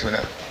mean a fresh one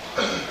now.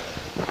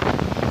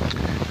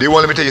 Dear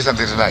one, let me tell you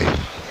something tonight.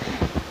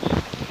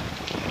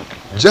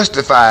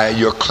 Justify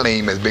your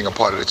claim as being a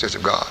part of the church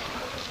of God.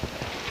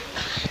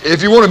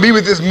 If you want to be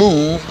with this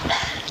move,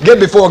 get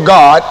before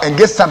God and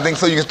get something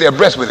so you can stay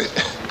abreast with it.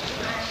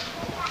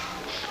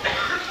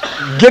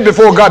 Get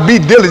before God, be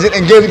diligent,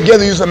 and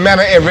gather you some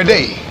manna every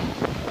day.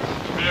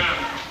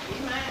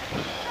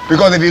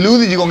 Because if you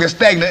lose it, you're going to get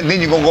stagnant, and then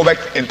you're going to go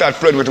back and start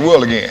flirting with the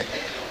world again.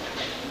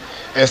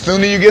 As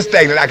soon as you get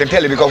stagnant, I can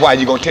tell you because why?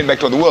 You're going to tend back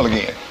toward the world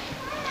again.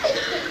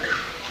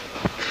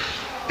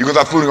 You're going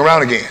to start fooling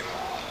around again.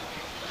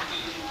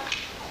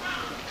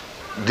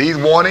 These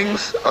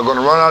warnings are going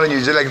to run out on you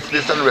just like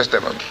this and the rest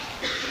of them.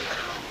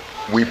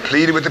 We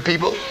pleaded with the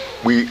people.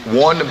 We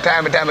warned them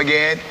time and time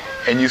again.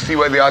 And you see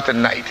where they are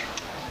tonight.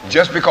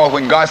 Just because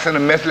when God sent a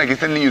message like He's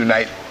sending you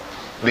tonight,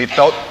 they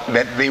thought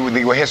that they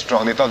were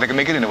headstrong. They thought they could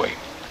make it anyway.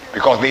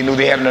 Because they knew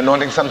they had an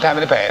anointing sometime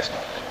in the past.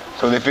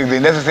 So they figured they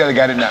necessarily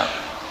got it now.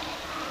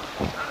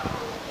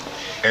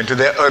 And to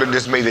their utter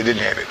dismay, they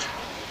didn't have it.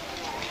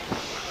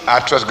 I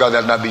trust God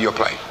that'll not be your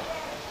plight.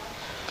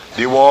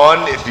 Dear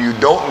one, if you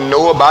don't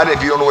know about it,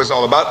 if you don't know what it's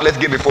all about, let's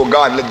get before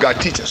God and let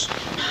God teach us.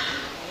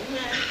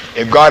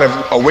 If God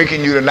has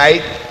awakened you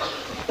tonight,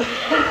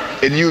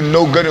 and you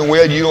know good and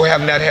well you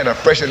have not had a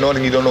fresh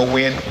anointing, you don't know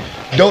when,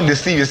 don't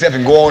deceive yourself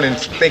and go on and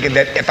thinking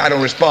that if I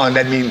don't respond,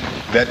 that means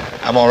that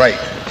I'm all right.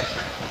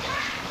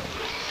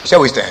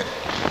 Shall we stand?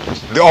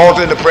 The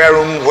altar in the prayer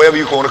room, wherever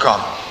you're going to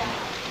come.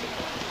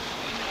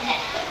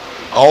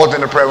 Altar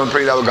in the prayer room,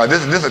 praise our God.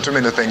 This is a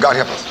tremendous thing. God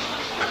help us.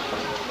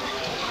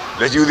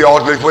 Let's use the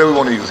altar whatever we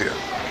want to use here.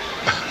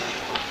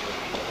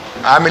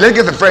 I mean, let's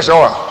get some fresh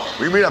oil.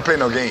 We're not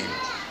playing no game.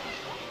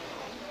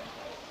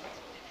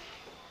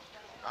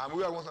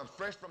 We want some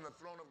fresh from the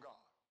throne of God.